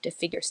and you have to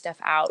figure stuff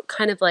out,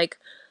 kind of like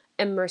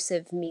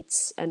immersive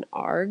meets an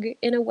ARG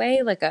in a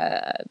way, like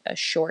a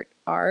short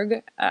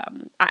ARG.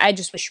 I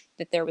just wish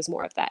that there was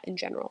more of that in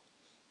general.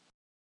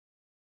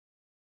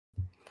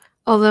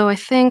 Although I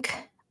think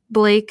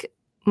Blake,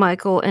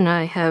 Michael, and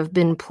I have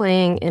been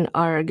playing in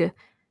ARG.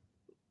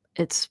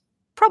 It's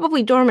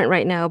probably dormant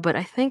right now, but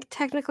I think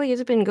technically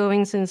it's been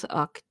going since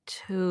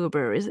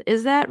October.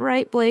 Is that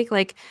right, Blake?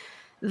 Like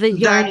the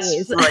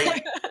Yarnies. That's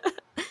right.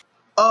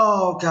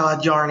 Oh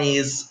God,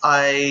 Yarnies.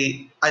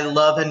 I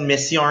love and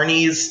miss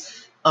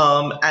Yarnies.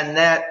 And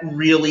that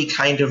really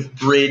kind of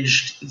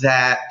bridged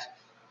that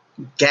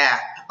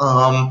gap.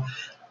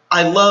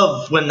 I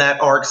love when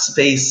that arc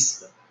space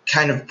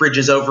kind of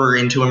bridges over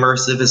into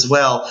immersive as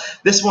well.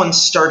 This one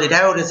started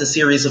out as a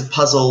series of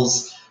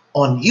puzzles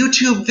on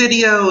YouTube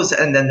videos,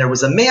 and then there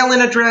was a mail-in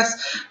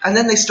address, and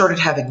then they started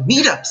having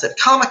meetups at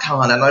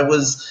Comic-Con, and I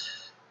was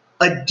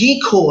a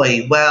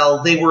decoy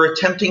while they were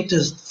attempting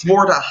to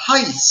thwart a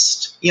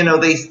heist.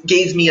 They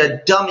gave me a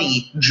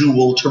dummy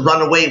jewel to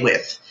run away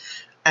with.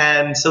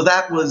 And so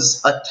that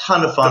was a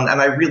ton of fun,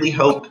 and I really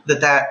hope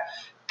that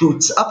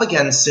boots up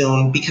again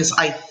soon, because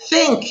I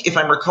think, if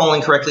I'm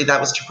recalling correctly, that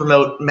was to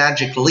promote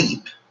Magic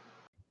Leap.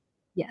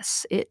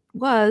 Yes, it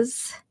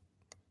was.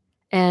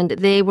 And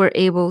they were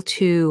able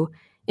to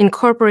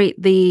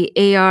incorporate the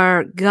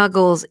AR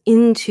goggles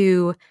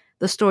into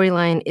the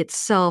storyline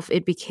itself.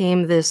 It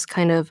became this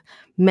kind of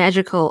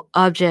magical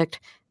object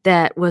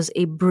that was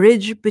a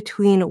bridge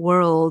between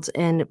worlds.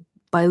 And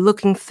by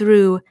looking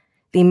through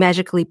the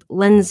Magic Leap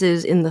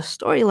lenses in the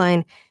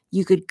storyline,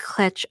 you could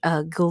catch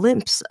a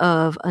glimpse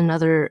of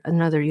another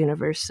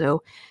universe.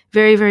 So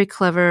very, very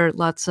clever.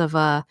 Lots of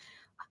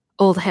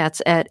old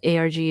hats at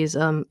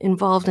ARGs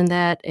involved in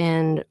that,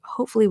 and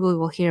hopefully we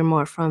will hear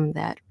more from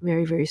that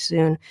very, very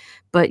soon.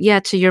 But yeah,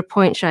 to your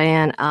point,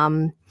 Cheyenne,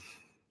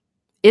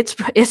 it's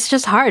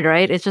just hard,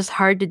 right? It's just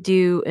hard to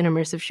do an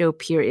immersive show,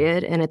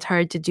 period, and it's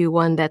hard to do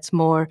one that's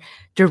more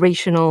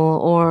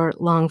durational or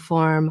long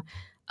form.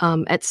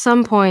 At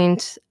some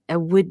point,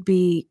 it would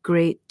be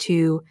great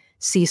to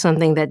see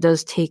something that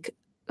does take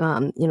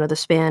the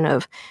span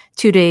of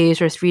 2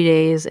 days or 3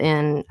 days.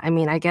 And I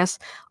mean, I guess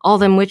All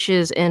Them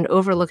Witches and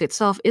Overlook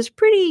itself is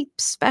pretty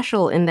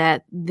special in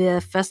that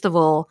the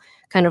festival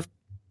kind of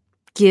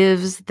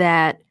gives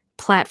that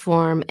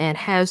platform and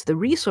has the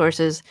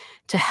resources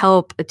to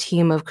help a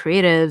team of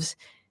creatives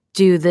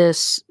do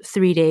this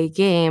 3-day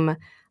game.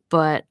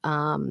 but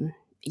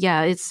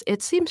yeah,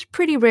 it seems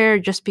pretty rare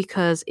just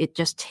because it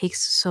just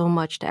takes so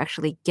much to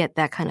actually get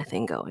that kind of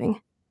thing going.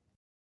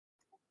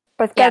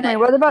 But Yeah, Kathleen,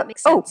 what about? that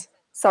makes Oh, sense.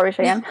 sorry,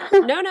 Cheyenne.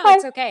 No,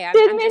 it's okay.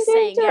 didn't I'm mean just to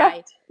saying, yeah,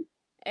 interrupt.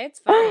 it's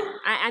fine.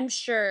 I'm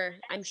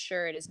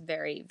sure it is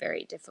very,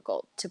 very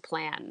difficult to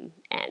plan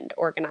and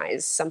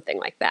organize something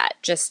like that.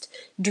 Just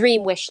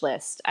dream wish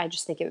list. I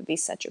just think it would be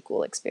such a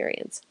cool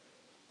experience.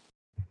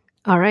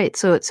 All right,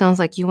 so it sounds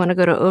like you want to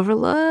go to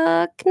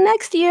Overlook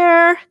next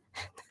year.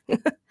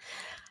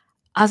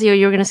 Azio,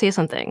 you were going to say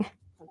something.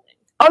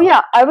 Oh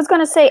yeah, I was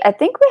gonna say, I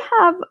think we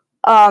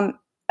have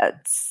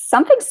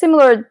something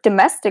similar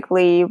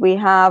domestically. We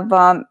have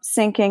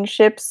sinking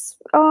ships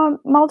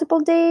multiple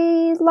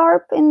day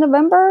LARP in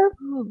November.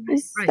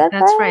 Is that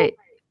That's right? right.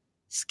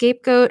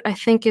 Scapegoat, I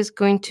think, is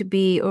going to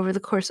be over the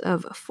course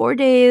of 4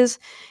 days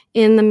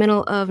in the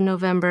middle of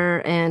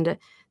November, and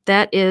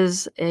that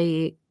is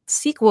a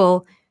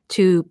sequel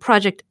to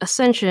Project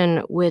Ascension,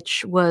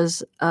 which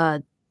was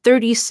a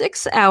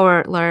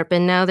 36-hour LARP,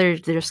 and now they're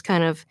just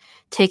kind of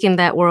taking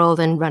that world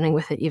and running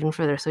with it even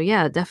further. So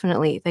yeah,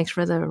 definitely. Thanks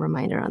for the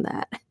reminder on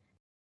that.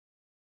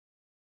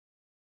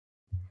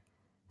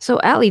 So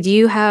Allie, do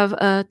you have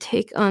a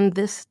take on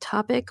this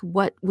topic?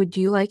 What would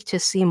you like to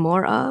see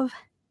more of?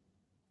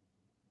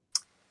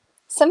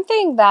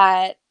 Something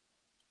that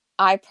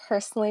I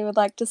personally would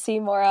like to see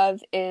more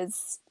of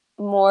is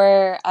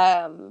more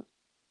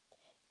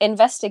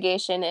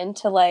investigation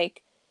into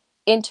like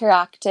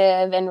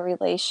interactive and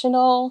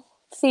relational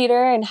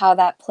theater and how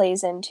that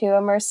plays into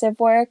immersive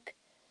work.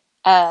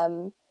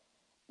 Um,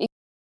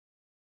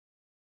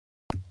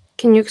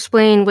 Can you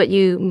explain what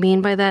you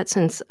mean by that,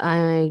 since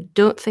I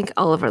don't think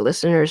all of our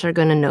listeners are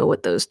going to know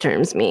what those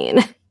terms mean?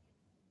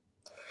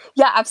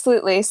 yeah,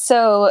 absolutely.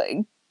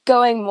 So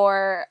going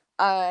more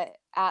at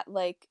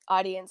like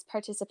audience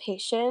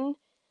participation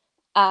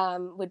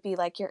would be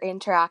like your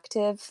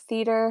interactive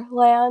theater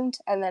land,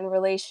 and then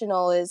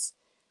relational is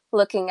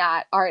looking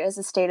at art as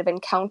a state of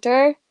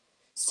encounter.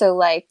 So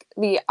like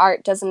the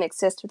art doesn't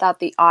exist without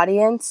the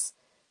audience.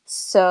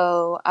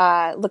 So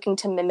looking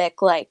to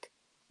mimic like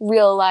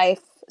real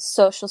life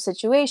social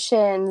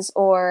situations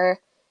or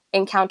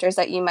encounters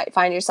that you might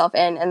find yourself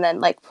in, and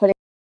then like putting.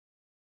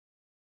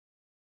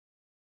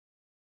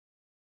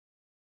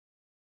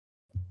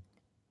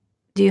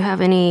 Do you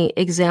have any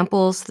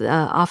examples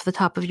off the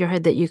top of your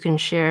head that you can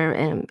share,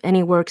 and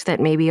any works that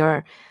maybe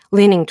are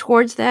leaning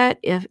towards that,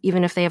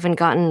 even if they haven't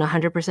gotten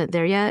 100%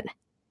 there yet?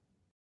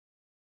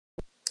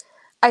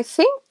 I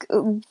think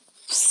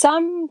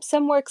some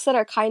works that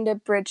are kind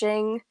of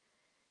bridging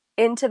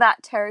into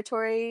that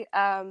territory.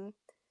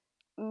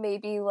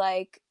 Maybe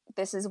like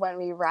This Is When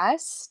We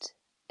Rest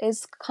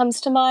is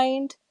comes to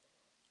mind,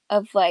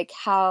 of like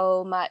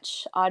how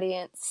much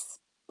audience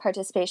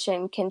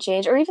participation can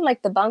change, or even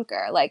like The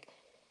Bunker, like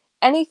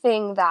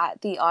anything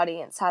that the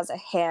audience has a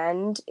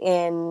hand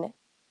in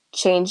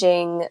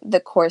changing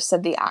the course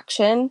of the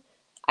action,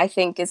 I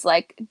think is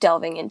like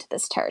delving into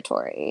this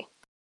territory.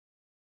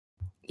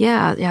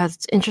 Yeah,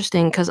 it's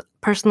interesting because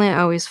personally,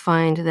 I always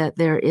find that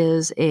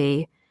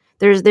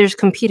there's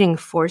competing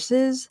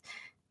forces,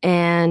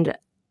 and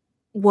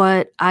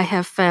what I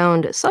have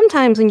found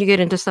sometimes when you get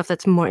into stuff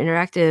that's more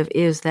interactive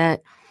is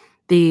that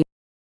the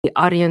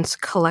audience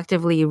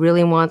collectively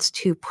really wants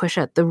to push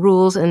at the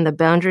rules and the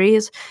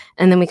boundaries,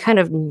 and then we kind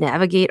of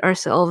navigate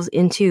ourselves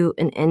into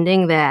an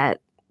ending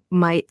that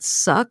might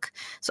suck.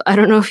 So I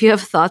don't know if you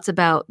have thoughts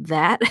about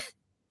that.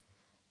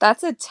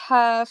 That's a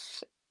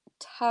tough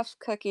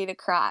cookie to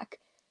crack.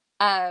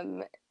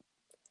 Um,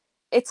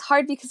 it's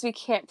hard because we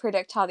can't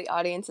predict how the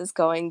audience is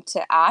going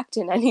to act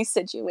in any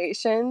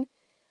situation.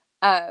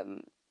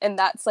 And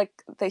that's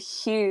like the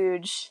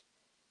huge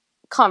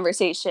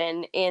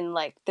conversation in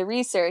like the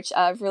research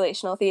of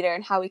relational theater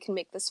and how we can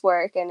make this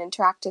work, and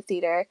interactive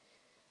theater.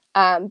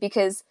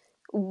 Because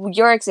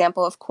your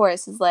example, of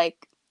course, is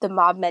like the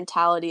mob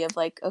mentality of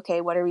like,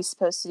 okay, what are we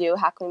supposed to do?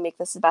 How can we make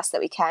this the best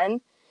that we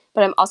can?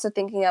 But I'm also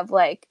thinking of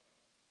like,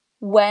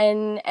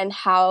 when and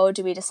how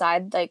do we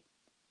decide like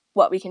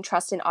what we can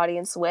trust an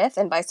audience with,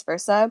 and vice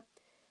versa?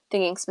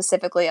 Thinking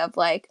specifically of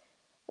like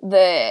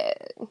the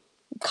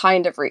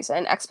kind of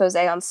recent expose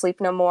on Sleep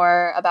No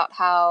More about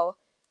how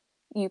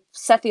you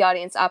set the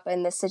audience up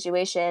in this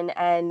situation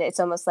and it's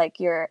almost like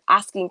you're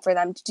asking for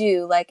them to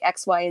do like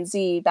X, Y, and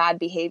Z bad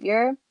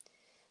behavior.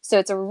 So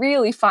it's a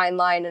really fine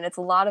line, and it's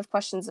a lot of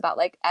questions about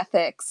like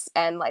ethics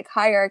and like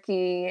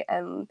hierarchy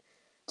and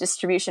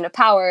distribution of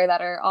power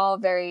that are all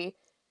very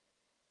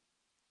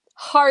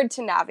hard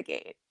to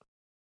navigate.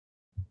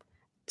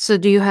 So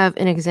do you have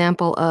an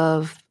example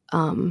of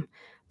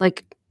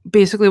like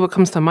basically what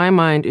comes to my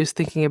mind is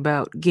thinking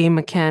about game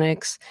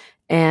mechanics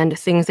and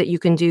things that you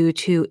can do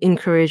to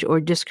encourage or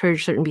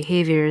discourage certain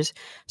behaviors.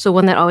 So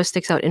one that always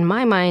sticks out in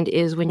my mind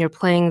is when you're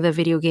playing the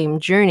video game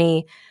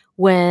Journey,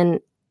 when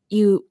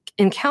you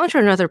encounter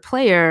another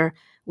player,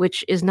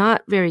 which is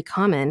not very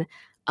common.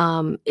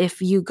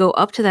 If you go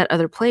up to that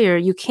other player,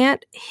 you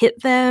can't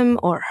hit them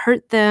or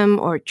hurt them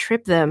or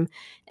trip them.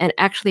 And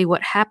actually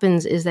what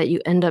happens is that you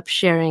end up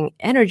sharing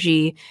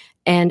energy,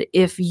 And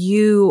if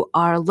you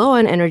are low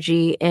on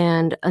energy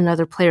and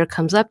another player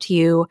comes up to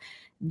you,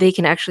 they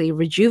can actually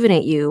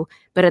rejuvenate you.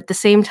 But at the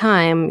same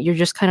time, you're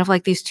just kind of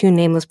like these two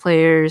nameless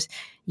players.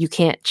 You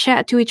can't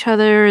chat to each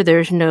other.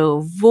 There's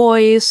no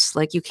voice.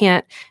 Like, you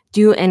can't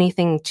do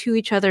anything to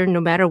each other. No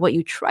matter what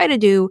you try to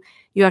do,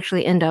 you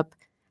actually end up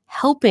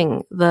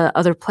helping the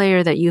other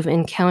player that you've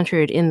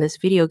encountered in this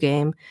video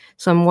game.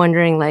 So I'm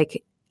wondering,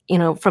 like,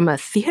 from a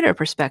theater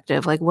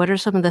perspective, like, what are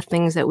some of the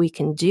things that we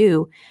can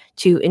do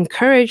to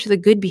encourage the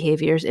good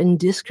behaviors and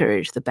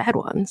discourage the bad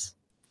ones?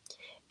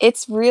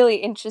 It's really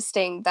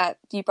interesting that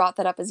you brought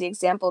that up as the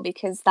example,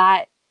 because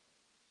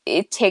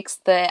it takes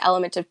the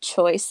element of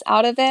choice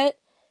out of it.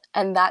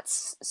 And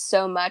that's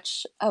so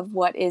much of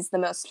what is the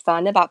most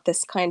fun about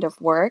this kind of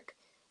work.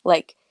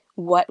 Like,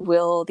 what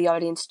will the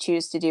audience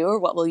choose to do, or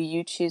what will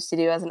you choose to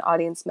do as an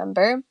audience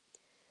member?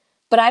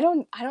 But I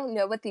don't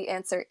know what the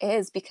answer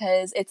is,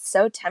 because it's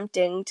so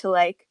tempting to,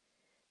 like,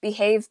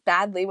 behave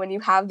badly when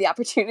you have the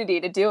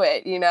opportunity to do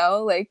it,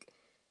 Like,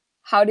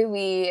 how do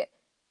we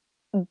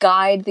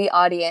guide the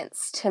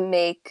audience to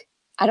make,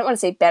 I don't want to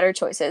say better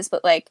choices,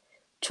 but like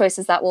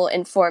choices that will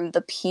inform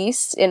the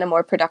piece in a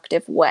more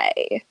productive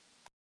way?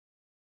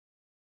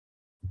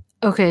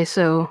 Okay,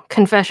 so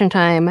confession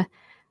time.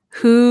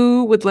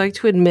 Who would like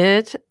to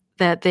admit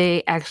that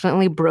they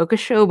accidentally broke a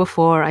show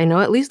before? I know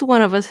at least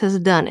one of us has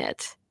done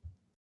it.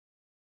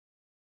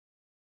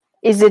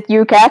 Is it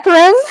you,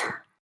 Catherine?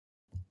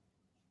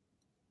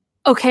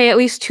 Okay, at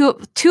least two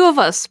of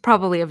us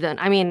probably have done.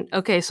 I mean,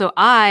 okay, so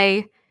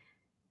I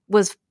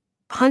was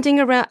hunting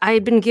around. I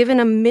had been given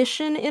a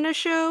mission in a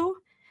show,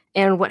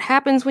 and what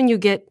happens when you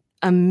get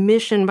a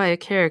mission by a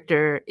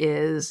character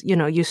is,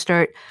 you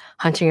start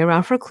hunting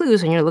around for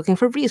clues, and you're looking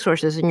for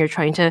resources, and you're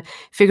trying to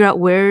figure out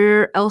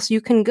where else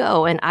you can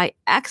go. And I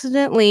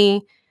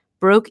accidentally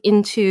broke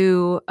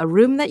into a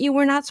room that you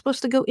were not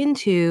supposed to go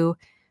into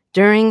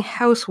during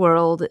House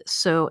World.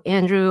 So,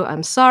 Andrew,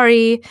 I'm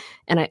sorry.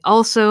 And I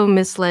also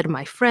misled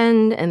my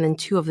friend, and then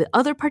two of the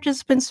other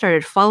participants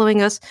started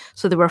following us.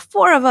 So there were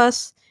four of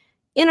us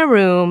in a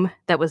room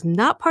that was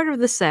not part of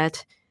the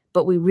set,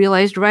 but we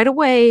realized right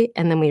away,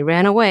 and then we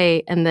ran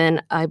away. And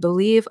then I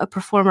believe a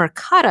performer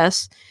caught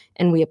us,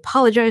 and we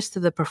apologized to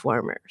the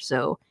performer.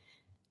 So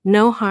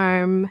no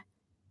harm,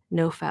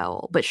 no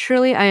foul. But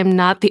surely I am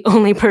not the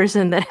only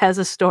person that has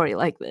a story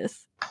like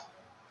this.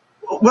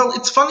 Well,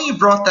 it's funny you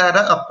brought that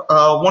up.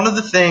 One of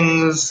the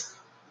things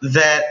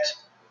that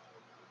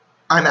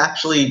I'm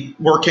actually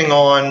working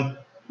on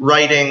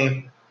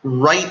writing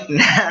right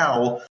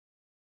now,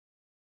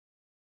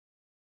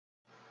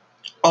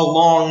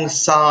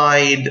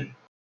 alongside.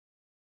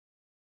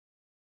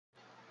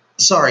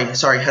 Sorry,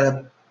 had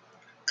a.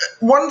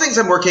 One of the things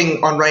I'm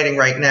working on writing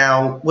right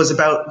now was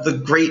about the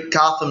Great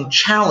Gotham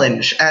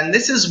Challenge, and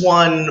this is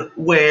one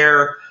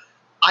where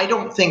I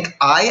don't think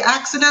I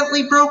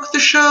accidentally broke the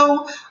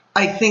show.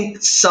 I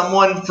think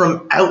someone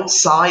from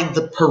outside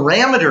the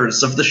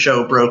parameters of the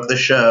show broke the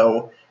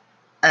show.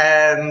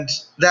 And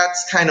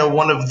that's kind of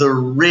one of the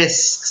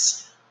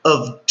risks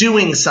of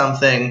doing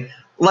something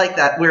like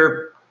that,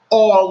 where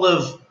all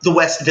of the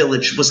West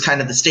Village was kind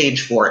of the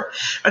stage for it.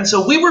 And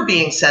so we were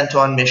being sent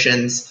on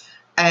missions,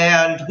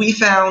 and we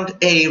found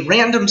a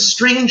random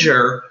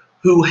stranger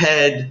who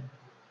had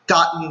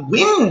gotten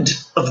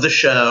wind of the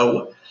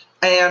show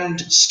and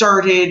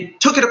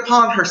took it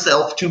upon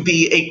herself to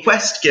be a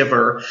quest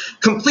giver,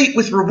 complete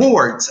with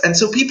rewards. And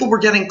so people were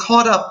getting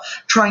caught up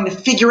trying to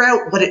figure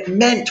out what it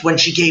meant when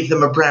she gave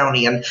them a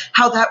brownie and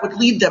how that would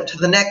lead them to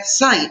the next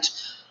site.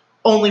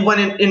 Only when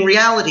in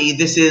reality,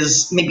 this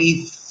is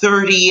maybe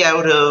 30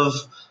 out of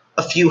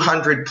a few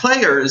hundred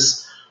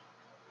players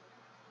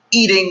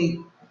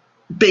eating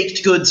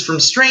baked goods from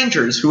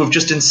strangers who have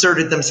just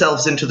inserted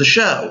themselves into the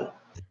show.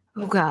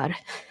 Oh, God.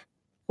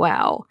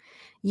 Wow.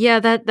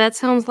 Yeah, that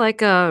sounds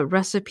like a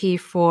recipe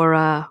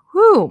for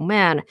whoo,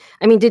 man.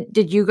 I mean,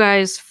 did you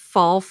guys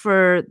fall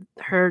for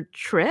her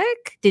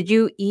trick? Did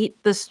you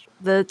eat the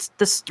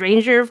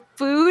stranger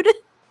food?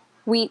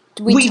 We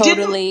We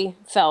totally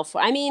fell for.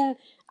 I mean,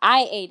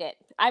 I ate it.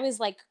 I was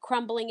like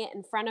crumbling it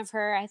in front of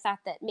her. I thought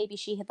that maybe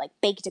she had like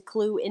baked a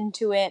clue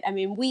into it. I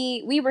mean,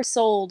 we were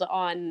sold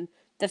on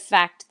the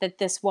fact that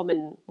this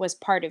woman was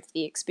part of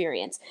the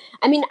experience.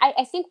 I mean,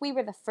 I think we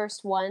were the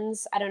first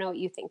ones. I don't know what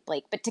you think,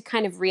 Blake, but to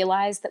kind of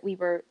realize that we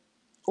were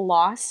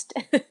lost.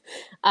 But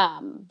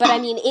I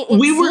mean, it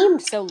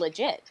seemed so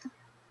legit.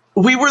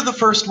 We were the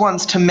first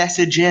ones to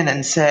message in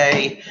and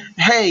say,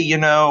 hey,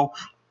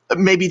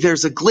 maybe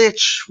there's a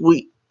glitch.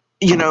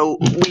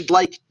 We'd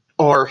like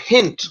or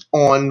hint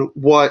on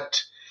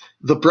what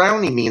the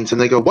brownie means.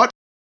 And they go, what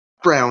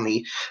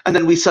brownie? And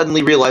then we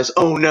suddenly realize,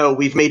 oh no,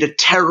 we've made a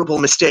terrible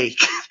mistake.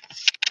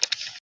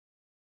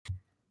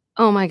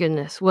 Oh my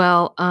goodness.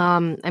 Well,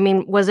 I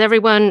mean, was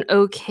everyone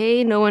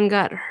okay? No one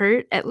got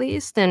hurt, at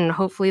least, and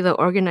hopefully the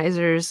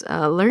organizers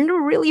learned a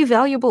really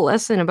valuable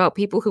lesson about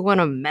people who want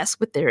to mess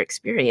with their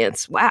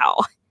experience. Wow.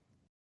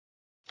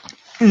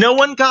 No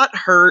one got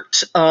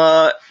hurt.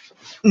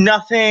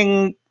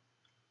 Nothing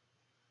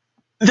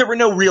there were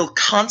no real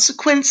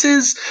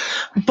consequences,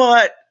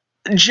 but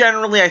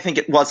generally I think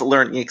it was a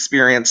learning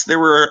experience. There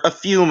were a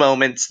few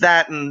moments,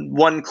 that and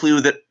one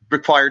clue that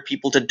required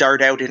people to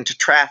dart out into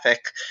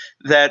traffic,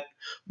 that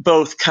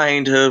both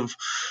kind of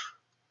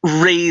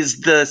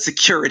raised the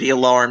security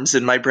alarms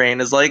in my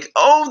brain as like,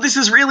 oh, this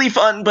is really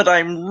fun, but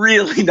I'm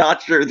really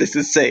not sure this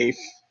is safe.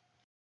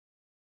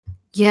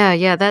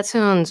 Yeah, that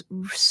sounds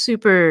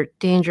super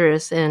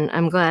dangerous, and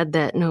I'm glad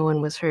that no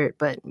one was hurt.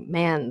 But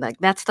man, like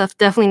that stuff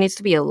definitely needs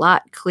to be a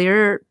lot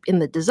clearer in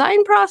the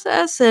design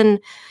process. And,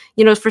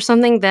 for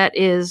something that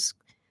is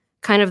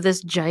kind of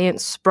this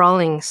giant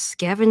sprawling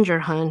scavenger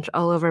hunt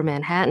all over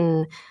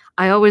Manhattan,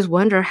 I always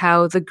wonder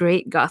how the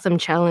Great Gotham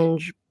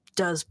Challenge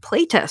does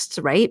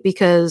playtests, right?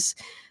 Because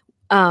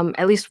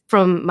at least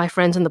from my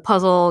friends in the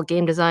puzzle,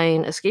 game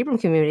design, escape room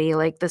community,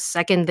 like the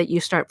second that you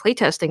start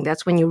playtesting,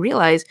 that's when you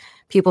realize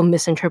people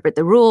misinterpret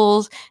the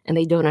rules and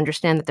they don't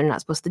understand that they're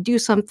not supposed to do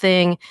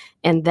something.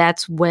 And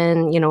that's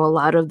when, a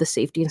lot of the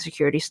safety and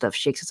security stuff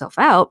shakes itself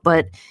out.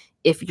 But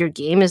if your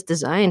game is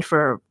designed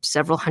for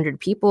several hundred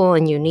people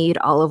and you need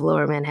all of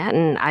Lower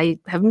Manhattan, I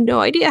have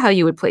no idea how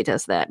you would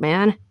playtest that,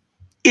 man.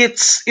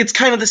 It's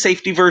kind of the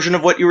safety version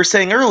of what you were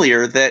saying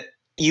earlier, that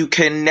you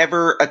can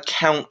never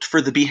account for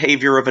the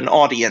behavior of an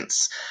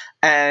audience.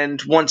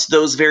 And once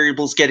those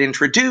variables get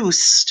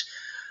introduced,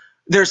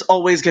 there's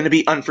always going to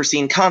be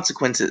unforeseen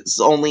consequences.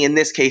 Only in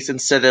this case,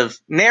 instead of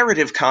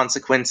narrative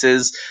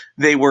consequences,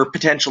 they were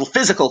potential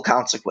physical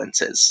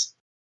consequences.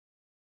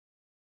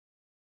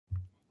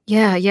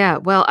 Yeah.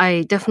 Well,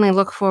 I definitely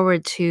look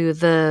forward to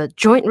the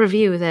joint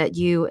review that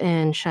you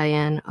and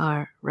Cheyenne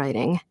are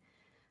writing.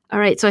 All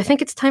right, so I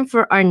think it's time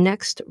for our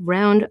next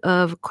round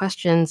of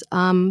questions.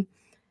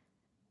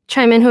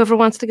 Chime in, whoever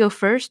wants to go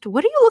first.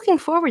 What are you looking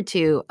forward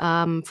to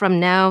from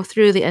now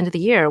through the end of the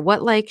year?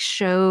 What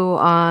show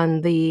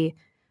on the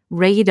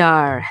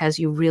radar has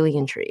you really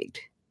intrigued?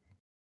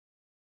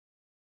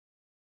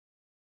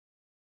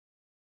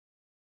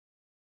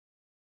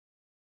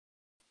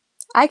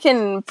 I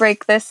can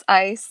break this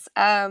ice.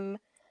 I'm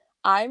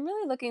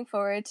really looking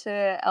forward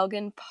to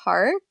Elgin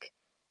Park,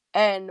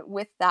 and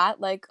with that,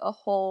 a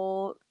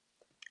whole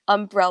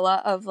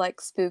umbrella of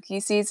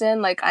spooky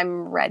season.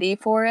 I'm ready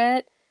for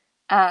it.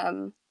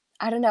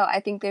 I don't know. I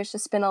think there's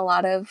just been a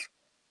lot of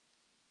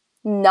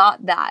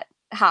not that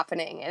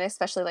happening, and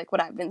especially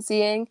what I've been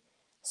seeing.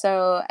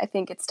 So I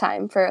think it's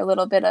time for a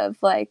little bit of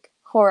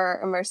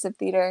horror immersive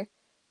theater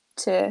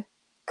to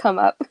come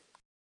up.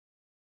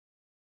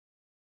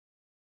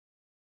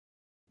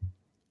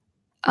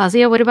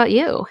 Azia, what about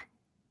you?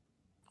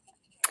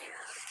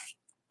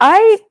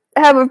 I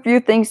have a few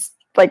things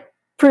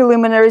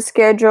preliminary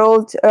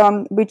scheduled,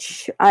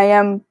 which I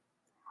am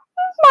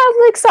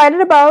mildly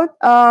excited about.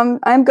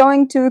 I'm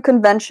going to a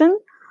convention,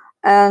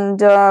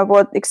 and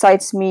what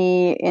excites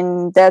me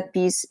in that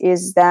piece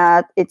is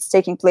that it's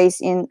taking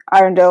place in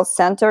Arundel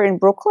Center in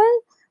Brooklyn,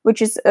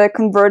 which is a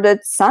converted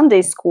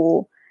Sunday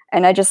school,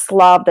 and I just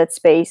love that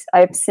space.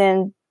 I've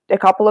seen a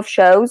couple of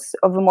shows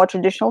of a more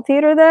traditional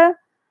theater there,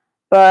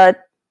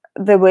 but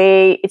the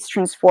way it's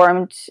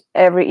transformed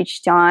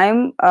each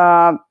time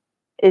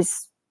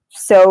is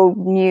so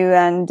new,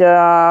 and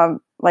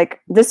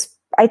this.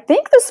 I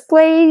think this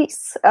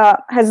place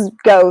has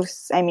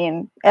ghosts. I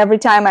mean, every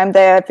time I'm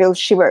there, I feel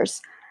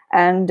shivers.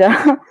 And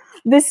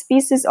this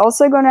piece is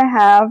also going to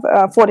have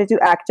 42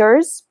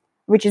 actors,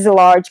 which is a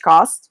large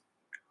cast.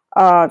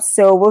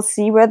 So we'll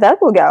see where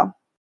that will go.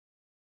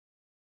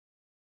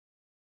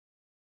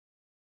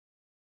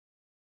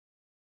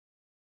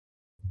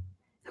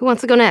 Who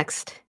wants to go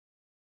next?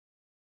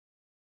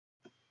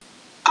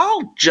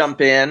 I'll jump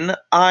in.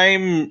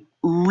 I'm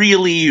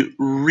really,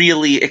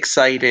 really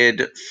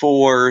excited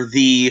for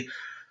the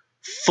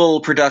full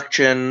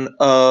production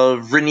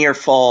of Rainier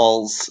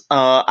Falls.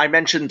 I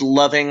mentioned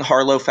loving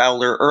Harlow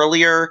Fowler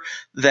earlier,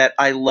 that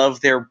I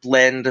love their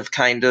blend of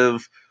kind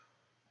of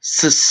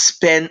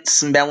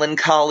suspense,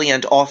 melancholy,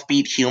 and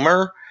offbeat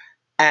humor,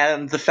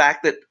 and the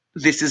fact that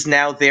this is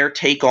now their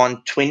take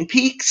on Twin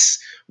Peaks,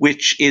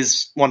 which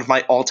is one of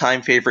my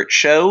all-time favorite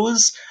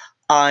shows.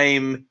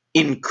 I'm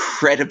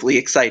incredibly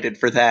excited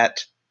for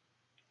that.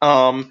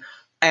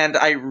 And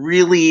I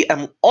really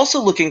am also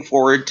looking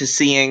forward to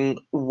seeing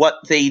what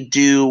they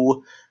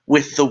do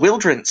with the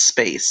Wildrance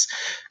space,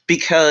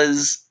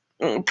 because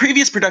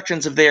previous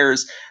productions of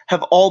theirs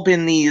have all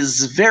been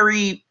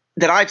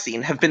that I've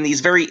seen, have been these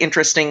very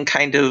interesting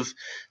kind of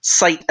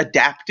site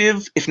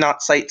adaptive, if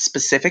not site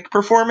specific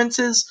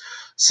performances.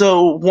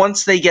 So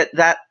once they get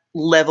that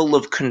level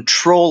of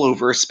control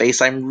over a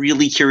space, I'm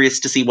really curious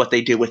to see what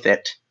they do with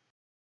it.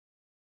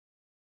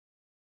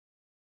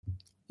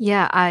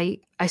 Yeah,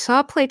 I saw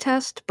a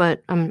playtest,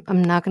 but I'm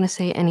not going to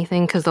say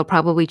anything because they'll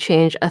probably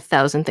change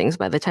 1,000 things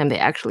by the time they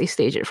actually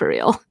stage it for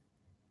real.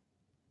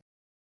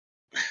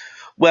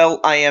 Well,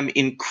 I am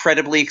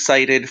incredibly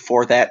excited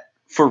for that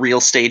for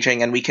real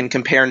staging, and we can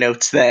compare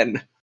notes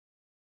then.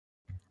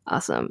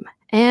 Awesome.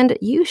 And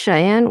you,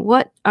 Cheyenne,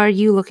 what are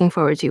you looking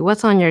forward to?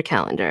 What's on your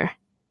calendar?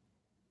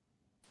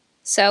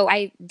 So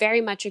I very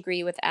much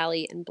agree with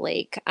Allie and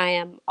Blake. I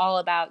am all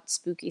about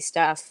spooky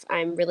stuff.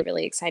 I'm really,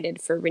 really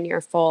excited for Rainier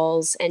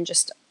Falls and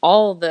just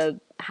all the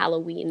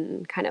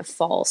Halloween kind of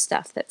fall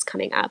stuff that's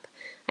coming up.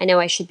 I know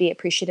I should be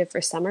appreciative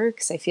for summer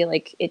because I feel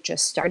like it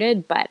just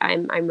started, but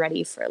I'm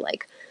ready for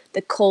like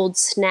the cold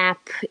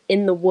snap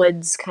in the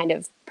woods kind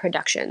of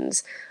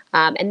productions.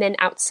 And then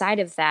outside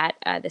of that,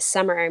 this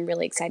summer I'm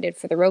really excited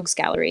for the Rogues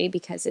Gallery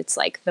because it's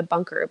like the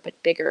bunker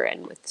but bigger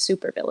and with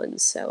super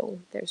villains. So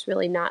there's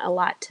really not a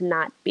lot to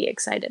not be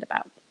excited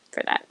about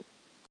for that.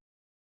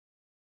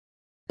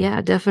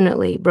 Yeah,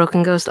 definitely.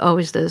 Broken Ghost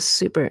always does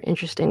super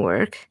interesting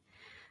work.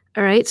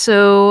 All right,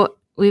 so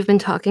we've been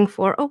talking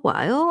for a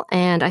while,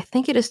 and I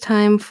think it is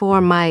time for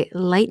my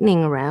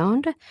lightning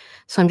round.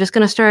 So I'm just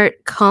going to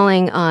start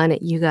calling on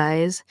you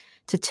guys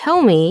to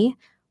tell me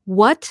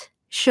what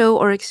show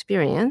or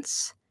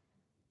experience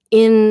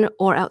in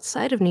or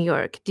outside of New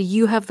York do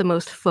you have the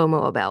most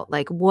FOMO about?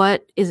 Like,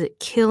 what is it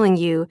killing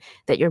you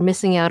that you're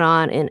missing out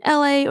on in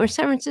LA or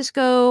San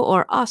Francisco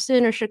or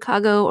Austin or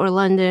Chicago or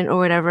London or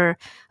whatever?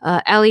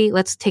 Allie,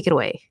 let's take it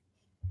away.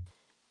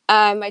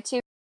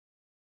 The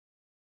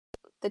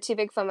two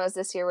big FOMOs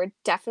this year were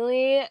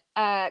definitely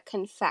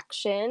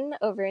Confection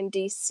over in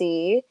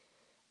DC,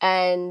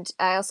 and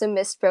I also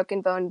missed Broken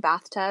Bone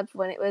Bathtub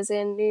when it was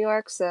in New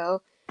York,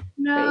 so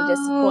pretty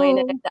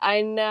disappointed.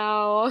 I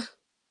know.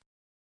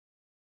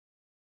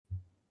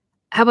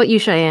 How about you,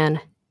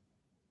 Cheyenne?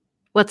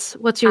 What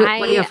do you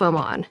have FOMO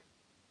on?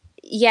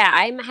 Yeah,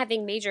 I'm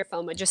having major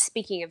FOMO. Just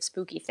speaking of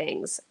spooky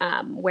things,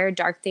 Where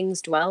Dark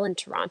Things Dwell in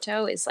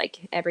Toronto is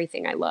like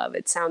everything I love.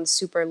 It sounds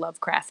super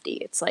Lovecrafty.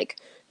 It's like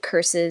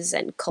curses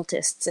and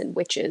cultists and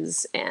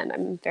witches, and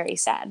I'm very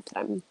sad that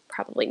I'm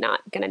probably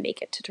not going to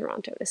make it to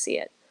Toronto to see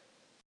it.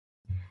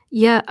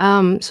 Yeah,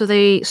 so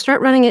they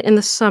start running it in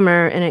the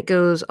summer and it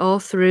goes all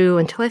through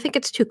until I think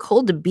it's too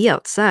cold to be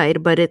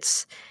outside, but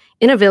it's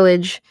in a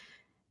village.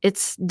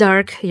 It's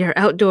dark, you're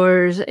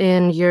outdoors,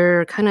 and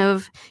you're kind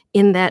of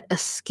in that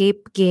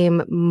escape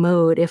game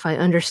mode, if I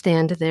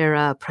understand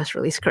their press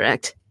release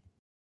correct.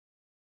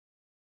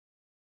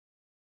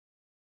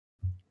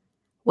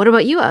 What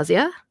about you,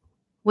 Azia?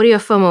 What do you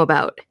have FOMO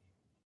about?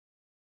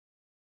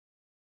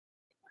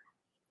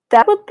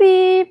 That would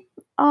be,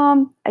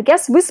 I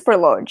guess, Whisper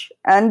Lodge.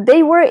 And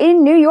they were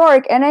in New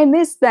York, and I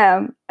missed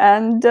them.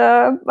 And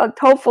but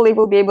hopefully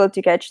we'll be able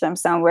to catch them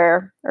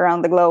somewhere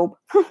around the globe.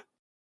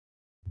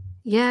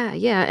 Yeah,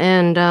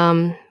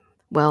 and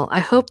well, I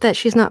hope that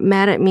she's not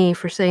mad at me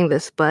for saying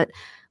this, but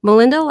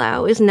Melinda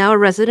Lau is now a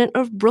resident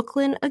of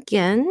Brooklyn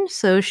again,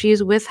 so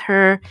she's with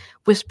her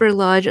Whisper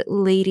Lodge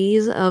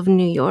ladies of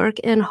New York,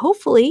 and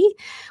hopefully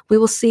we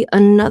will see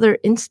another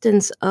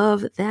instance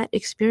of that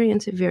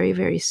experience very,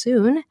 very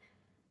soon.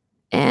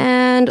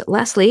 And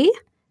lastly,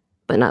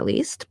 but not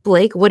least,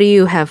 Blake, what do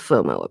you have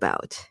FOMO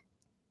about?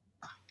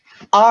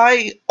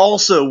 I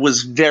also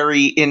was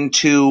very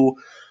into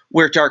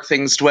Where Dark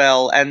Things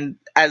Dwell, and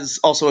as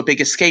also a big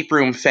escape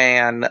room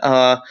fan,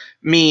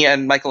 me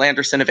and Michael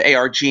Anderson of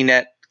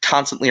ARGNet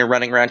constantly are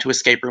running around to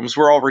escape rooms.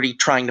 We're already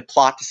trying to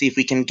plot to see if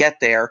we can get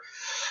there.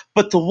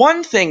 But the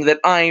one thing that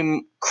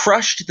I'm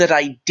crushed that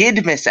I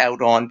did miss out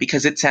on,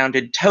 because it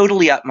sounded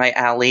totally up my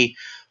alley,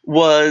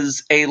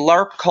 was a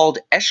LARP called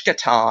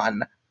Eshkatan,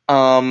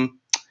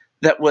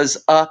 that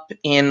was up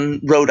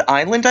in Rhode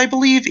Island, I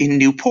believe, in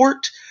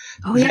Newport.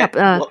 Oh,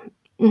 yeah.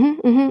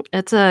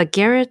 It's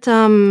Garrett.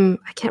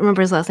 I can't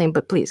remember his last name,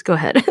 but please go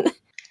ahead.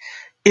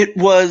 It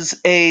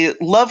was a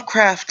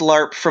Lovecraft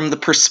LARP from the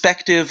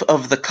perspective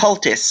of the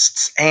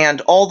cultists, and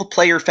all the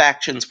player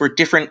factions were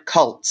different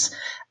cults.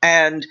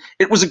 And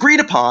it was agreed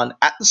upon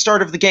at the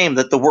start of the game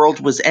that the world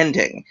was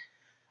ending.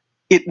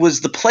 It was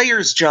the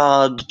player's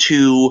job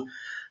to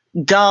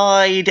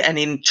guide and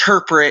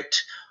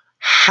interpret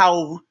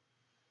how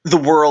the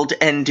world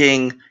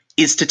ending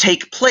is to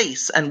take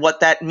place and what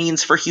that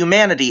means for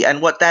humanity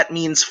and what that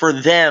means for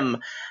them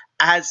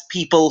as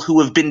people who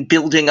have been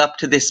building up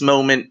to this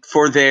moment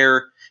for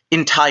their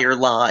entire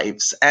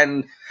lives.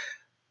 And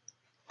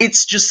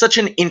it's just such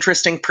an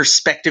interesting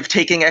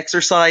perspective-taking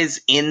exercise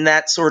in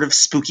that sort of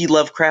spooky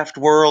Lovecraft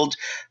world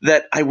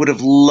that I would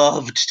have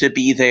loved to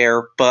be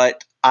there,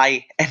 but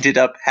I ended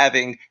up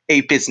having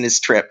a business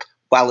trip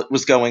while it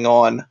was going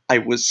on. I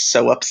was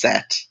so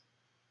upset.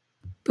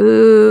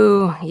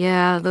 Boo.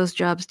 Yeah, those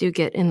jobs do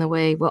get in the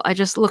way. Well, I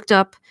just looked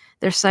up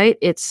their site.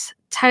 It's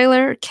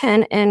Tyler,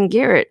 Ken, and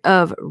Garrett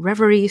of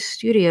Reverie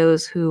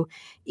Studios who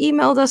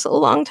emailed us a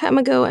long time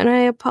ago, and I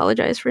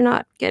apologize for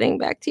not getting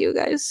back to you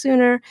guys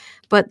sooner.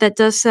 But that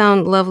does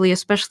sound lovely,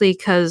 especially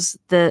because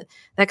that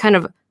kind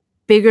of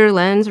bigger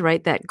lens,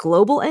 right? That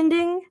global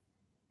ending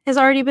has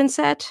already been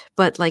set,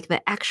 but like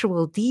the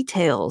actual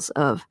details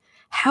of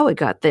how it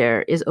got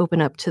there is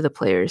open up to the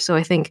players. So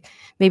I think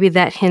maybe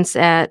that hints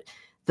at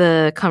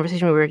the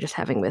conversation we were just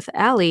having with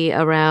Allie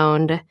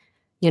around,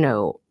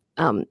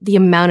 the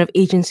amount of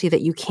agency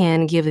that you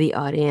can give the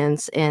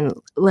audience and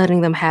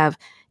letting them have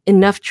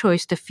enough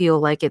choice to feel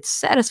like it's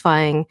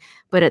satisfying,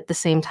 but at the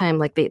same time,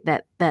 like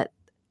that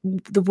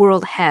the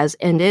world has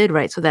ended,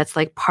 right? So that's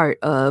like part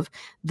of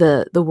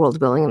the world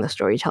building and the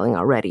storytelling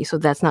already. So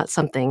that's not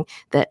something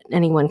that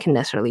anyone can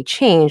necessarily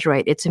change,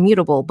 right? It's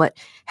immutable, but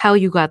how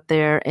you got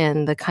there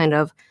and the kind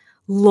of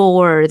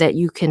lore that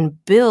you can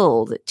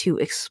build to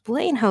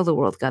explain how the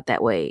world got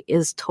that way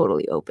is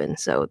totally open.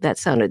 So that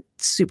sounded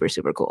super,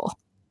 super cool.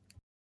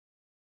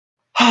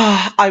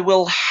 I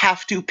will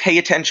have to pay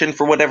attention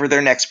for whatever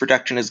their next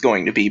production is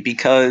going to be,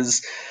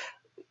 because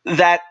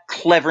that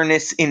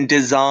cleverness in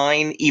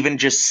design, even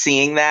just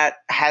seeing that,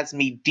 has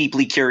me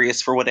deeply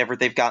curious for whatever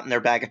they've got in their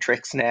bag of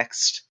tricks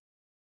next.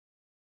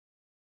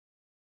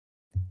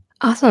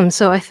 Awesome.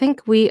 So I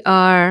think we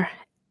are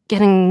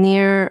getting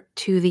near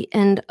to the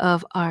end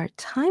of our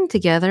time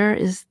together.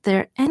 Is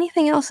there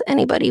anything else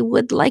anybody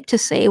would like to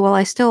say while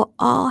I still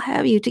all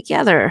have you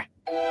together?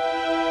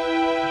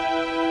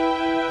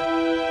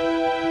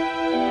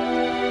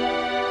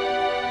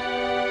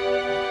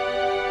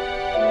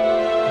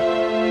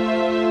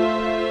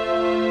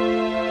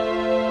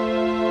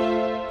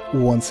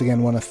 Once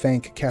again, want to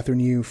thank Catherine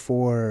Yu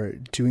for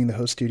doing the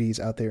host duties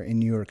out there in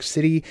New York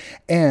City,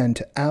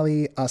 and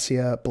Ali,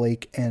 Asia,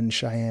 Blake, and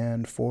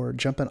Cheyenne for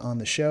jumping on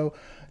the show.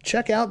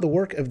 Check out the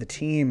work of the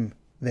team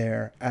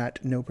there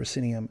at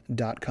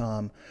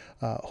noproscenium.com,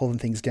 holding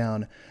things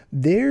down.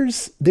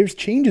 There's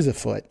changes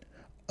afoot.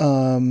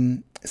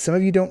 Some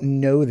of you don't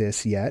know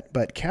this yet,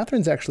 but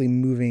Catherine's actually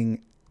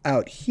moving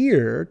out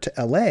here to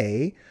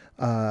LA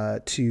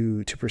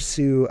to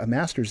pursue a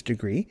master's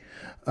degree,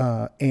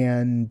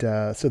 and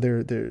so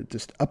they're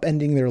just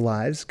upending their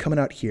lives, coming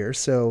out here.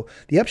 So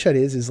the upshot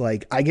is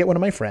like I get one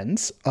of my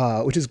friends,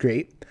 which is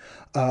great,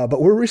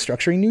 but we're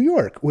restructuring New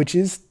York, which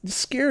is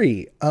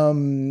scary.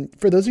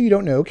 For those of you who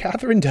don't know,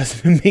 Catherine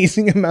does an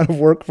amazing amount of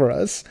work for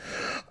us,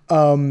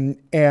 and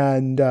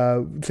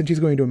since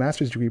she's going to a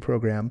master's degree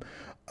program,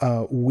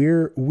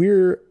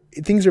 we're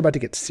things are about to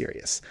get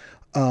serious.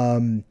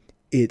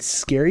 It's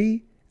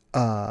scary.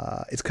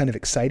 It's kind of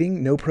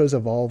exciting. No Pro's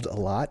evolved a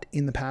lot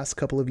in the past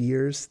couple of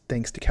years,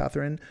 thanks to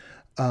Catherine.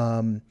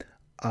 I'm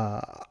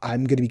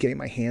going to be getting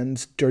my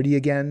hands dirty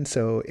again,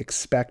 so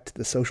expect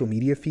the social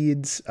media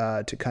feeds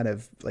to kind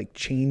of like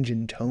change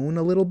in tone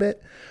a little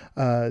bit,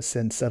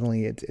 since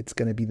suddenly it's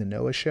going to be the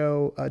Noah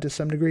show to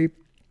some degree.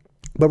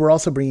 But we're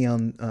also bringing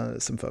on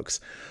some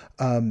folks.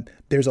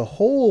 There's a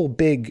whole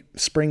big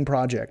spring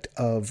project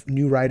of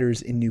new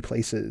writers in new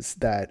places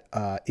that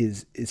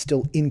is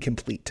still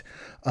incomplete.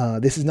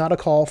 This is not a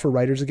call for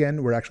writers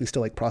again. We're actually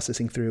still like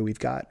processing through. We've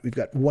got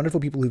wonderful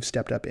people who've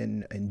stepped up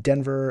in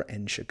Denver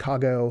and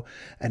Chicago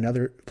and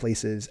other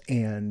places,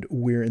 and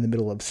we're in the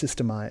middle of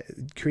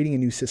creating a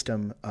new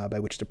system by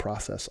which to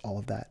process all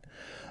of that.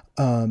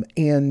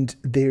 And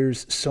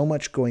there's so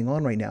much going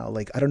on right now.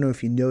 Like, I don't know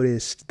if you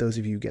noticed, those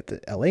of you who get the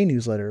LA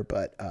newsletter,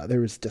 but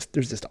there's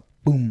just a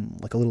boom,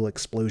 like a little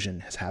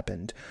explosion has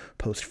happened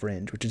post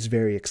Fringe, which is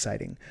very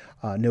exciting.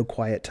 No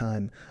quiet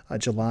time.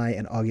 July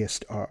and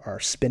August are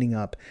spinning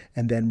up,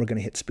 and then we're going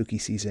to hit spooky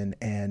season.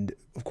 And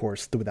of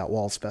course, the Without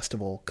Walls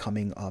Festival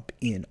coming up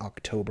in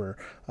October,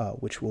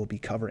 which we'll be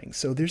covering.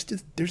 So there's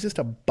just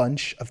a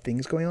bunch of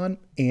things going on.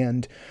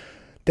 And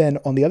then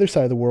on the other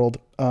side of the world,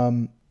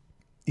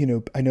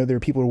 I know there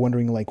are people who are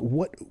wondering like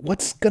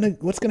what's gonna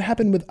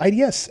happen with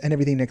IDS and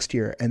everything next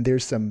year. And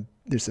there's some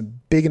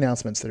big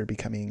announcements that are be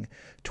coming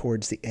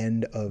towards the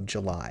end of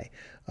July,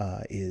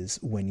 is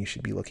when you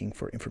should be looking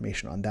for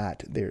information on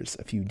that. There's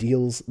a few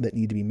deals that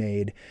need to be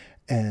made,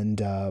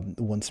 and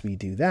once we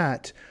do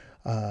that,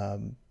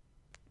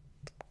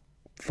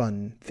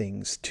 fun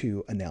things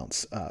to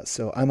announce.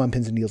 So I'm on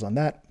pins and needles on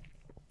that.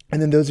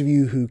 And then those of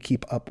you who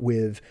keep up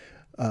with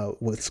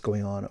what's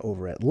going on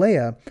over at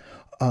Leia,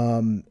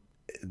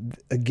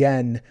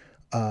 again,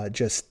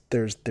 just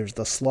there's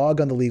the slog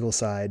on the legal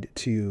side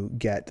to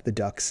get the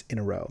ducks in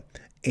a row.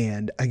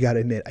 And I got to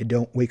admit, I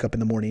don't wake up in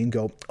the morning and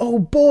go, oh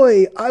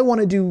boy, I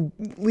want to do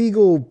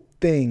legal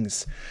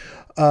things.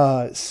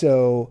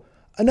 So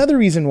another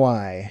reason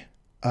why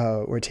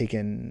we're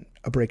taking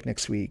a break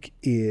next week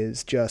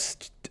is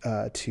just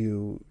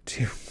to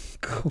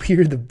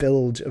clear the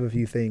bilge of a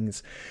few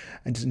things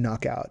and just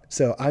knock out.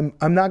 So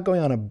I'm not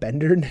going on a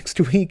bender next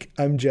week.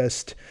 I'm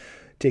just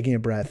taking a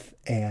breath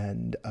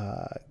and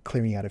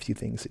clearing out a few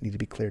things that need to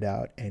be cleared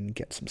out and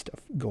get some stuff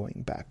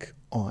going back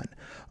on.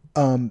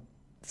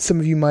 Some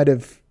of you might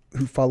have,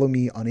 who follow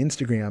me on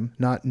Instagram,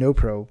 not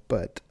NoPro,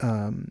 but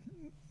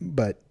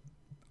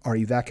Are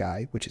You That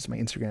Guy, which is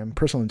my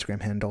personal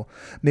Instagram handle,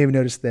 may have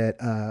noticed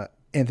that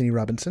Anthony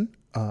Robinson,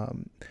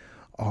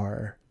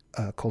 our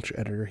culture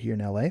editor here in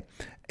LA,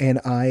 and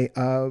I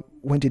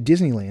went to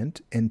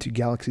Disneyland and to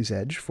Galaxy's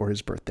Edge for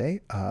his birthday.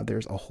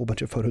 There's a whole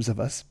bunch of photos of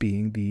us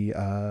being the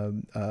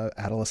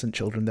adolescent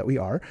children that we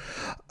are.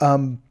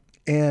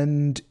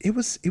 And it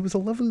was a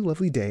lovely,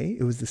 lovely day.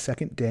 It was the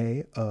second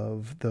day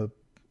of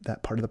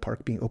that part of the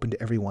park being open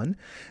to everyone.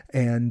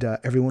 And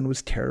everyone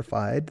was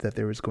terrified that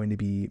there was going to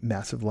be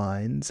massive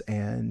lines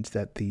and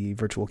that the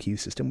virtual queue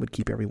system would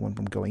keep everyone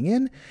from going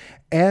in.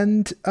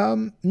 And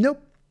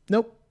nope.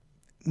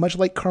 much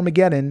like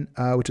Carmageddon,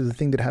 which is a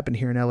thing that happened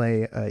here in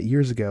LA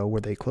years ago,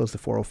 where they closed the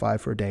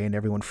 405 for a day and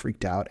everyone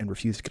freaked out and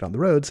refused to get on the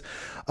roads,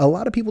 a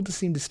lot of people just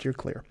seemed to steer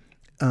clear.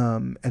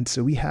 And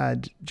so we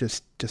had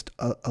just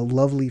a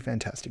lovely,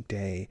 fantastic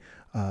day,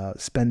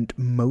 spent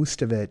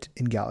most of it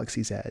in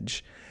Galaxy's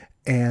Edge.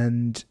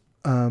 And,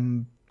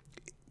 at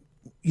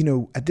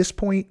this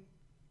point,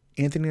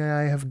 Anthony and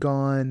I have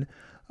gone,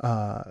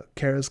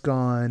 Kara's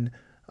gone,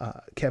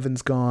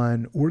 Kevin's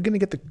gone. We're gonna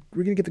get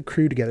the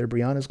crew together.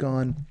 Brianna's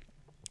gone.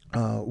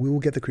 We will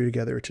get the crew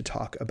together to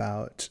talk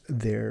about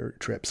their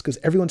trips, because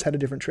everyone's had a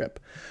different trip.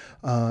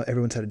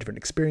 Everyone's had a different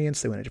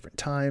experience. They went at different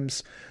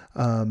times.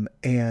 You'll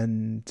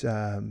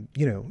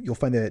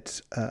find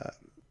that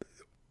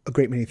a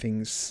great many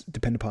things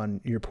depend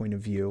upon your point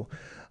of view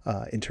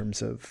in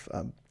terms of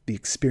the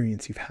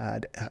experience you've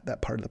had at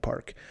that part of the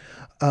park.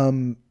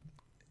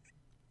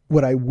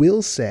 What I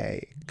will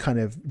say kind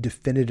of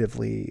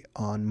definitively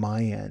on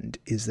my end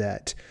is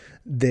that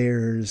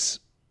they're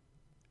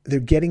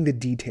getting the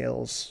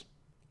details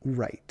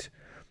right.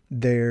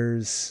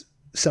 There's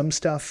some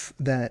stuff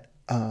that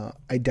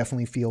I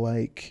definitely feel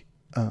like,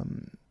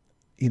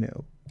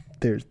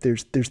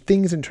 there's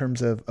things in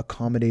terms of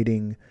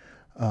accommodating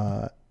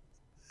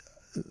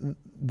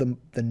the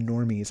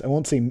normies. I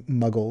won't say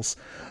muggles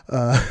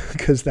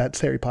because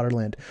that's Harry Potter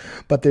land,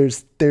 but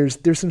there's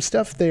some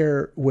stuff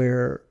there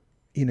where,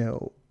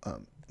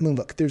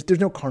 look, there's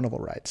no carnival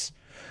rides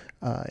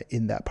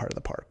in that part of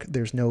the park.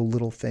 There's no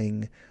little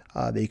thing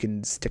that you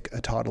can stick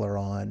a toddler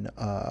on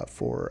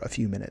for a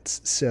few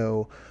minutes.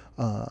 So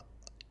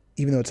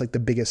even though it's like the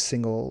biggest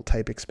single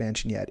type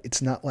expansion yet,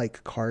 it's not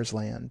like Cars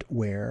Land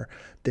where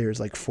there's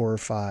like 4 or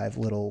 5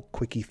 little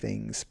quickie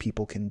things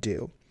people can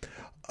do.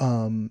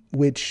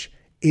 Which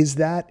is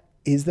that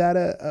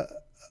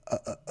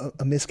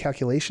a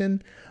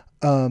miscalculation?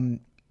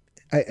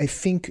 I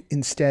think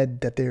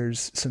instead that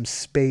there's some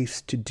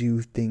space to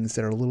do things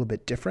that are a little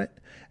bit different,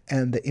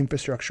 and the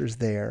infrastructure is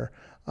there.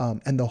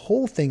 And the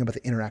whole thing about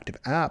the interactive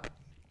app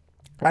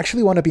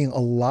actually wound up being a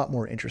lot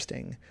more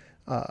interesting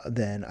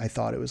than I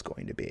thought it was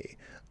going to be.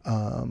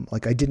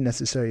 I didn't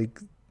necessarily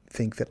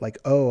think that I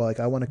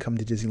want to come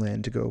to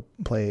Disneyland to go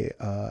play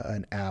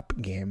an app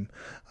game,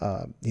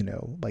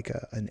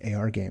 an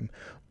AR game,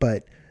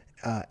 but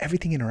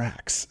everything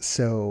interacts.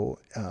 So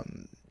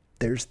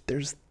there's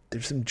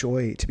some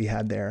joy to be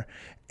had there,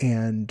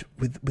 and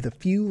with a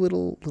few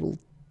little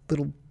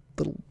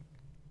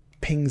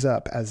pings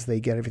up as they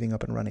get everything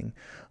up and running,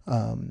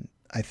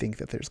 I think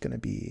that there's going to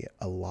be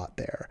a lot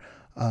there,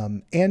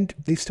 and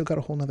they've still got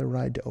a whole nother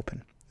ride to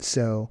open.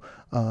 So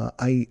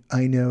I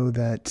know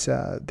that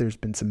there's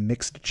been some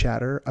mixed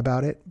chatter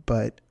about it,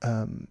 but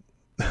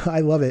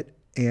I love it,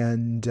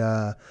 and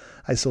I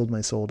sold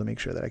my soul to make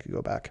sure that I could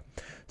go back.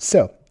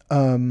 So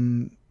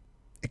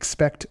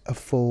expect a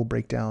full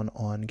breakdown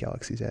on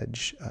Galaxy's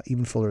Edge,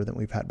 even fuller than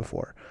we've had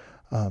before,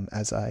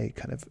 as I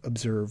kind of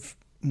observe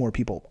more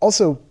people.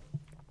 Also,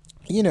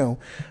 if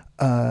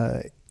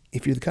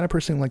you're the kind of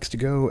person who likes to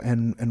go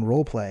and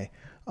role play,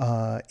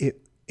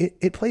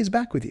 it plays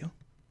back with you.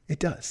 It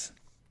does,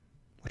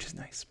 which is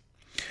nice.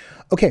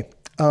 Okay.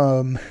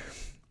 I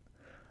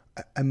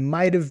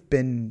might have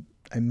been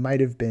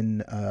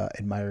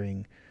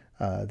admiring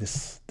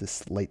this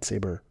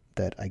lightsaber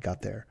that I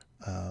got there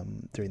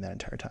during that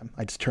entire time.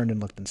 I just turned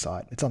and looked and saw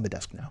it. It's on the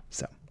desk now,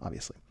 so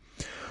obviously.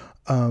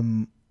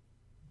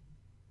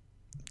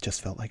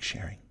 Just felt like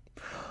sharing.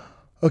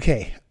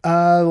 Okay,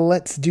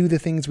 let's do the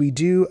things we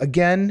do.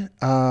 Again,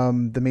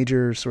 the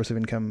major source of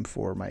income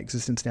for my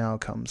existence now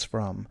comes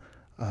from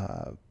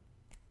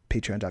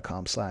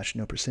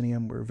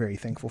patreon.com/noproscenium. We're very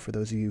thankful for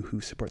those of you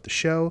who support the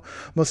show,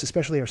 most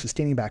especially our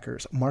sustaining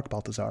backers, Mark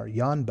Baltazar,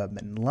 Jan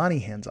Bubman, Lonnie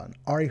Hanson,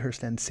 Ari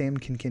Hersten, Sam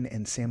Kinkin,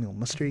 and Samuel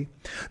Mustry.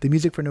 The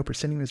music for No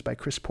Proscenium is by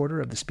Chris Porter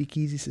of the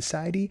Speakeasy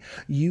Society.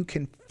 You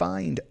can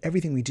find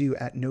everything we do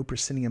at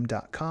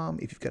noproscenium.com.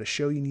 If you've got a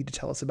show you need to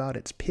tell us about,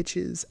 it's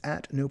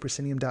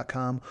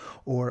pitches@noproscenium.com,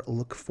 or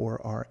look for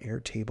our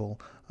Airtable.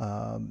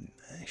 I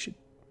should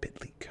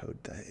Bitly code.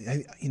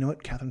 You know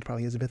what? Catherine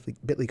probably has a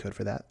Bitly code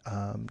for that.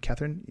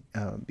 Catherine,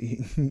 I know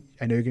you're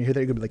going to hear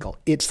that. You're going to be like,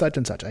 it's such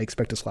and such. I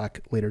expect a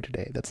Slack later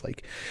today. That's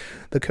like,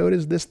 the code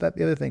is this, that,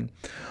 the other thing.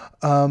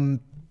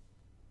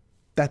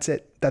 That's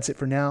it. That's it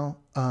for now.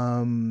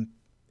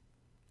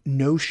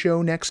 No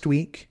show next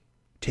week.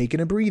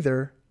 Taking a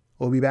breather.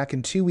 We'll be back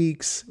in 2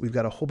 weeks. We've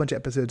got a whole bunch of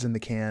episodes in the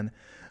can.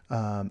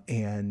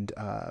 And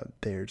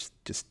there's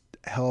just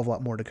a hell of a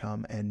lot more to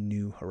come and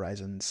new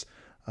horizons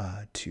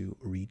to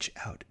reach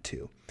out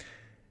to.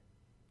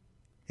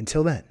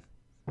 Until then,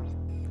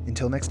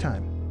 until next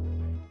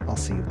time, I'll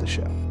see you at the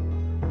show.